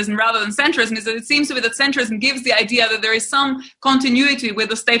radicalism rather than centrism, is that it seems to me that centrism gives the idea that there is some continuity with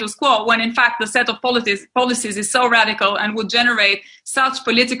the status quo, when in fact the set of policies is so radical and would generate such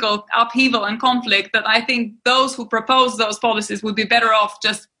political upheaval and conflict that I think those who propose those policies would be better off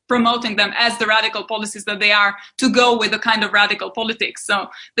just promoting them as the radical policies that they are, to go with a kind of radical politics. So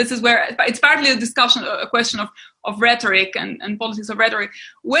this is where it's partly a question of rhetoric and politics of rhetoric.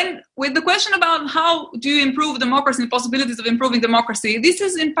 With the question about how do you improve democracy and possibilities of improving democracy, this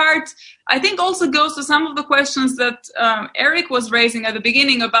is in part, I think, also goes to some of the questions that Eric was raising at the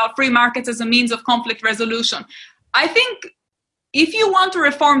beginning about free markets as a means of conflict resolution. I think if you want to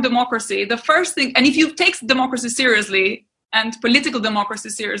reform democracy, the first thing, and if you take democracy seriously, and political democracy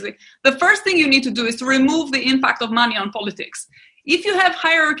seriously, the first thing you need to do is to remove the impact of money on politics. If you have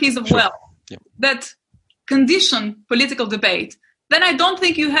hierarchies of wealth that condition political debate, then I don't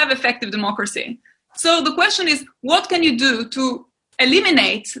think you have effective democracy. So the question is, what can you do to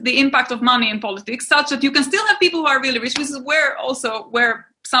eliminate the impact of money in politics such that you can still have people who are really rich, which is where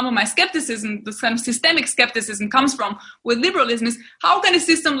some of my skepticism, the kind of systemic skepticism comes from with liberalism, is how can a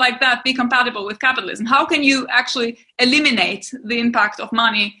system like that be compatible with capitalism? How can you actually eliminate the impact of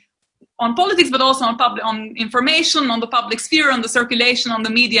money on politics, but also on information, on the public sphere, on the circulation, on the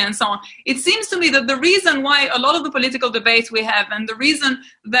media, and so on? It seems to me that the reason why a lot of the political debates we have, and the reason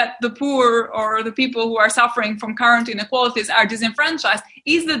that the poor or the people who are suffering from current inequalities are disenfranchised,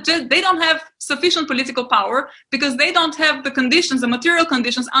 is that they don't have sufficient political power, because they don't have the conditions, the material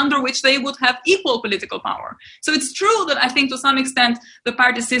conditions under which they would have equal political power. So it's true that I think to some extent the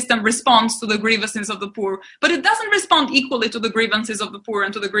party system responds to the grievances of the poor, but it doesn't respond equally to the grievances of the poor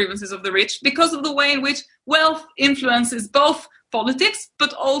and to the grievances of the rich, because of the way in which wealth influences both politics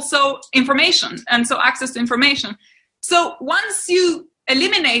but also information, and so access to information. So once you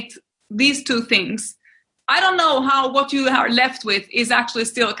eliminate these two things, I don't know how what you are left with is actually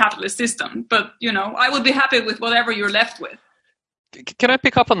still a capitalist system, but I would be happy with whatever you're left with. Can I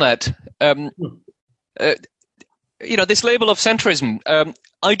pick up on that? This label of centrism,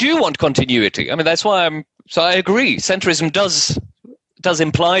 I do want continuity. I mean, that's why I agree. Centrism does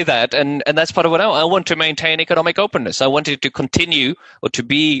imply that, and that's part of what I want to maintain economic openness. I want it to continue, or to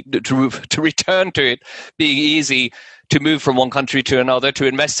return to it being easy to move from one country to another, to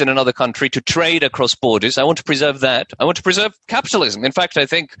invest in another country, to trade across borders. I want to preserve that. I want to preserve capitalism. In fact, I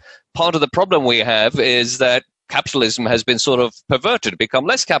think part of the problem we have is that capitalism has been sort of perverted, become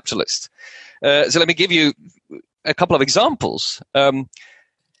less capitalist. So let me give you a couple of examples. And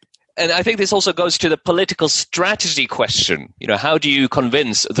I think this also goes to the political strategy question. How do you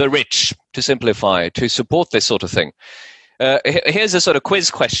convince the rich, to simplify, to support this sort of thing? Here's a sort of quiz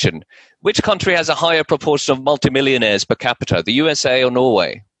question. Which country has a higher proportion of multimillionaires per capita, the USA or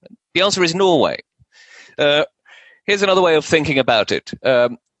Norway? The answer is Norway. Here's another way of thinking about it.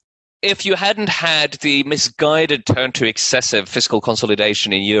 If you hadn't had the misguided turn to excessive fiscal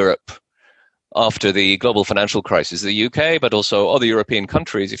consolidation in Europe after the global financial crisis, the UK, but also other European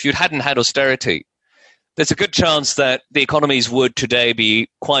countries, if you hadn't had austerity, there's a good chance that the economies would today be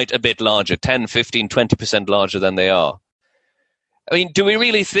quite a bit larger, 10, 15, 20% larger than they are. I mean, do we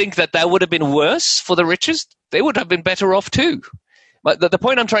really think that that would have been worse for the richest? They would have been better off too. But the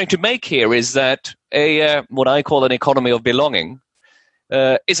point I'm trying to make here is that what I call an economy of belonging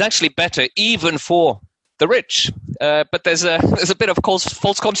is actually better even for the rich. But there's a bit of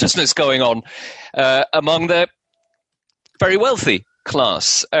false consciousness going on among the very wealthy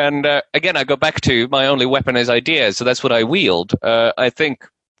class. And again, I go back to my only weapon is ideas, so that's what I wield. I think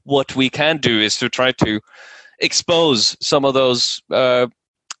what we can do is to try to expose some of those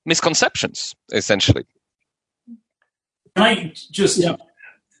misconceptions, essentially. Can I just...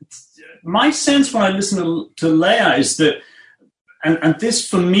 My sense when I listen to Leah is that, and this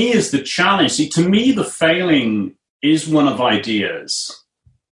for me is the challenge. See, to me, the failing is one of ideas.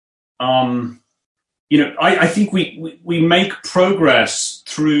 I think we make progress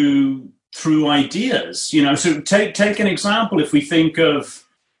through ideas. So take an example. If we think of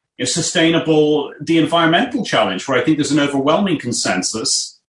the environmental challenge, where I think there's an overwhelming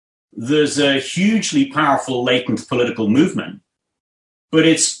consensus, there's a hugely powerful latent political movement, but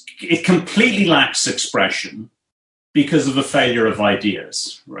it completely lacks expression because of a failure of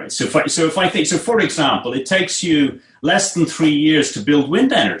ideas, right? So for example, it takes you less than 3 years to build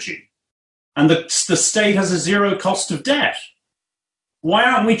wind energy, and the state has a zero cost of debt. Why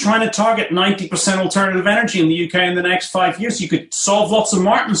aren't we trying to target 90% alternative energy in the UK in the next 5 years? You could solve lots of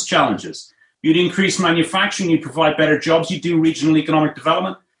Martin's challenges. You'd increase manufacturing, you'd provide better jobs, you'd do regional economic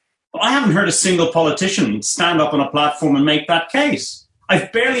development. But I haven't heard a single politician stand up on a platform and make that case.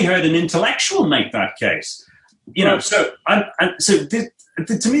 I've barely heard an intellectual make that case. To me,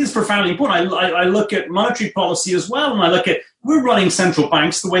 this is profoundly important. I look at monetary policy as well, and I look at, we're running central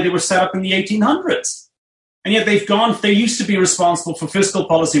banks the way they were set up in the 1800s. And yet they used to be responsible for fiscal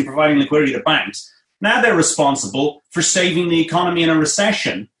policy and providing liquidity to banks. Now they're responsible for saving the economy in a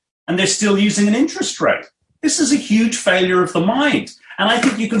recession, and they're still using an interest rate. This is a huge failure of the mind. And I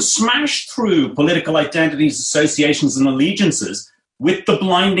think you can smash through political identities, associations, and allegiances with the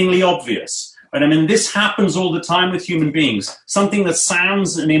blindingly obvious. But I mean, this happens all the time with human beings. Something that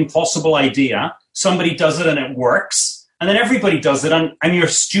sounds an impossible idea, somebody does it and it works, and then everybody does it, and you're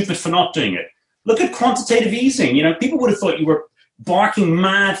stupid for not doing it. Look at quantitative easing. People would have thought you were barking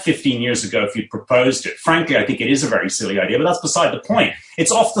mad 15 years ago if you'd proposed it. Frankly, I think it is a very silly idea, but that's beside the point.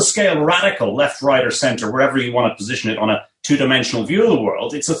 It's off the scale radical, left, right, or center, wherever you want to position it on a two-dimensional view of the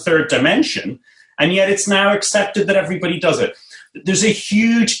world. It's a third dimension, and yet it's now accepted that everybody does it. There's a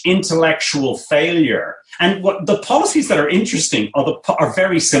huge intellectual failure. And what the policies that are interesting are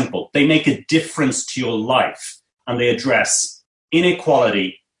very simple. They make a difference to your life, and they address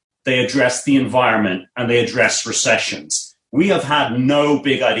inequality, they address the environment, and they address recessions. We have had no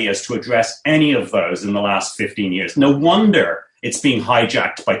big ideas to address any of those in the last 15 years. No wonder it's being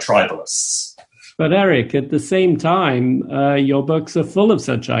hijacked by tribalists. But Eric, at the same time, your books are full of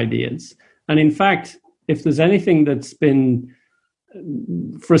such ideas. And in fact, if there's anything that's been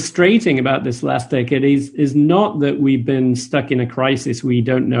frustrating about this last decade is not that we've been stuck in a crisis we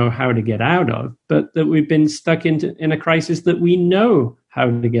don't know how to get out of, but that we've been stuck in a crisis that we know how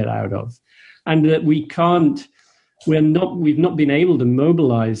to get out of, and that we've not been able to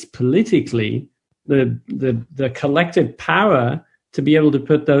mobilize politically the collective power to be able to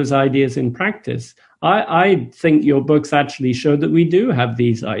put those ideas in practice. I think your books actually show that we do have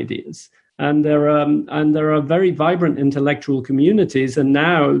these ideas. And there are very vibrant intellectual communities. And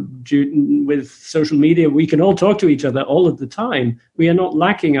now, with social media, we can all talk to each other all of the time. We are not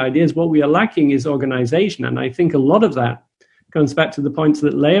lacking ideas. What we are lacking is organization. And I think a lot of that comes back to the points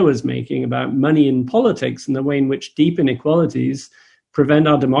that Leah was making about money in politics and the way in which deep inequalities prevent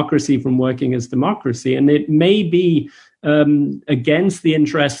our democracy from working as democracy. And it may be against the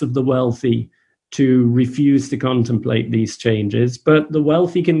interests of the wealthy to refuse to contemplate these changes, but the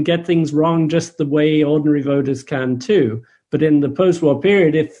wealthy can get things wrong just the way ordinary voters can too. But in the post-war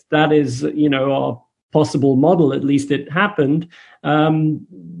period, if that is, our possible model, at least it happened,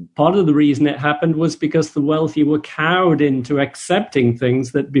 part of the reason it happened was because the wealthy were cowed into accepting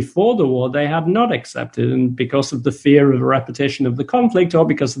things that before the war they had not accepted, and because of the fear of a repetition of the conflict, or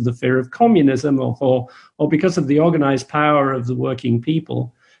because of the fear of communism, or because of the organized power of the working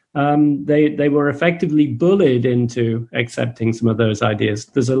people. they were effectively bullied into accepting some of those ideas.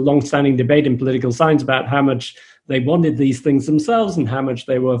 There's a long-standing debate in political science about how much they wanted these things themselves and how much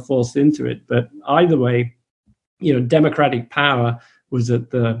they were forced into it. But either way, democratic power was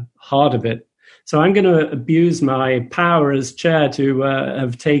at the heart of it. So I'm going to abuse my power as chair to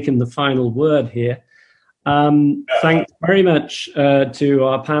have taken the final word here. Thanks very much to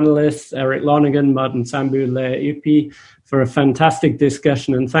our panelists, Eric Lonergan, Martin Sambu, Leah Ipi, for a fantastic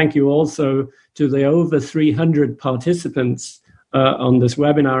discussion. And thank you also to the over 300 participants on this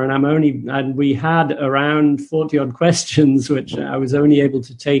webinar. And we had around 40 odd questions, which I was only able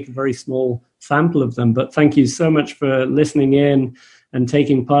to take a very small sample of them. But thank you so much for listening in and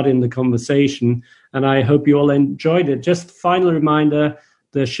taking part in the conversation. And I hope you all enjoyed it. Just final reminder,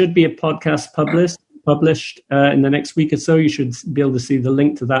 there should be a podcast published in the next week or so. You should be able to see the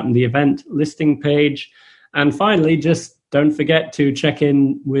link to that in the event listing page. And finally, just don't forget to check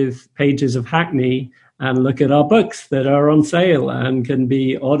in with Pages of Hackney and look at our books that are on sale and can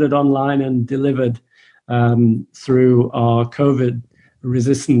be ordered online and delivered through our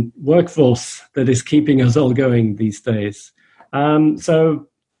COVID-resistant workforce that is keeping us all going these days. So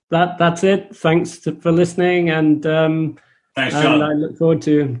that's it. Thanks for listening, and thanks, John. I look forward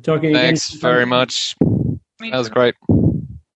to talking again. Thanks very much. That was great.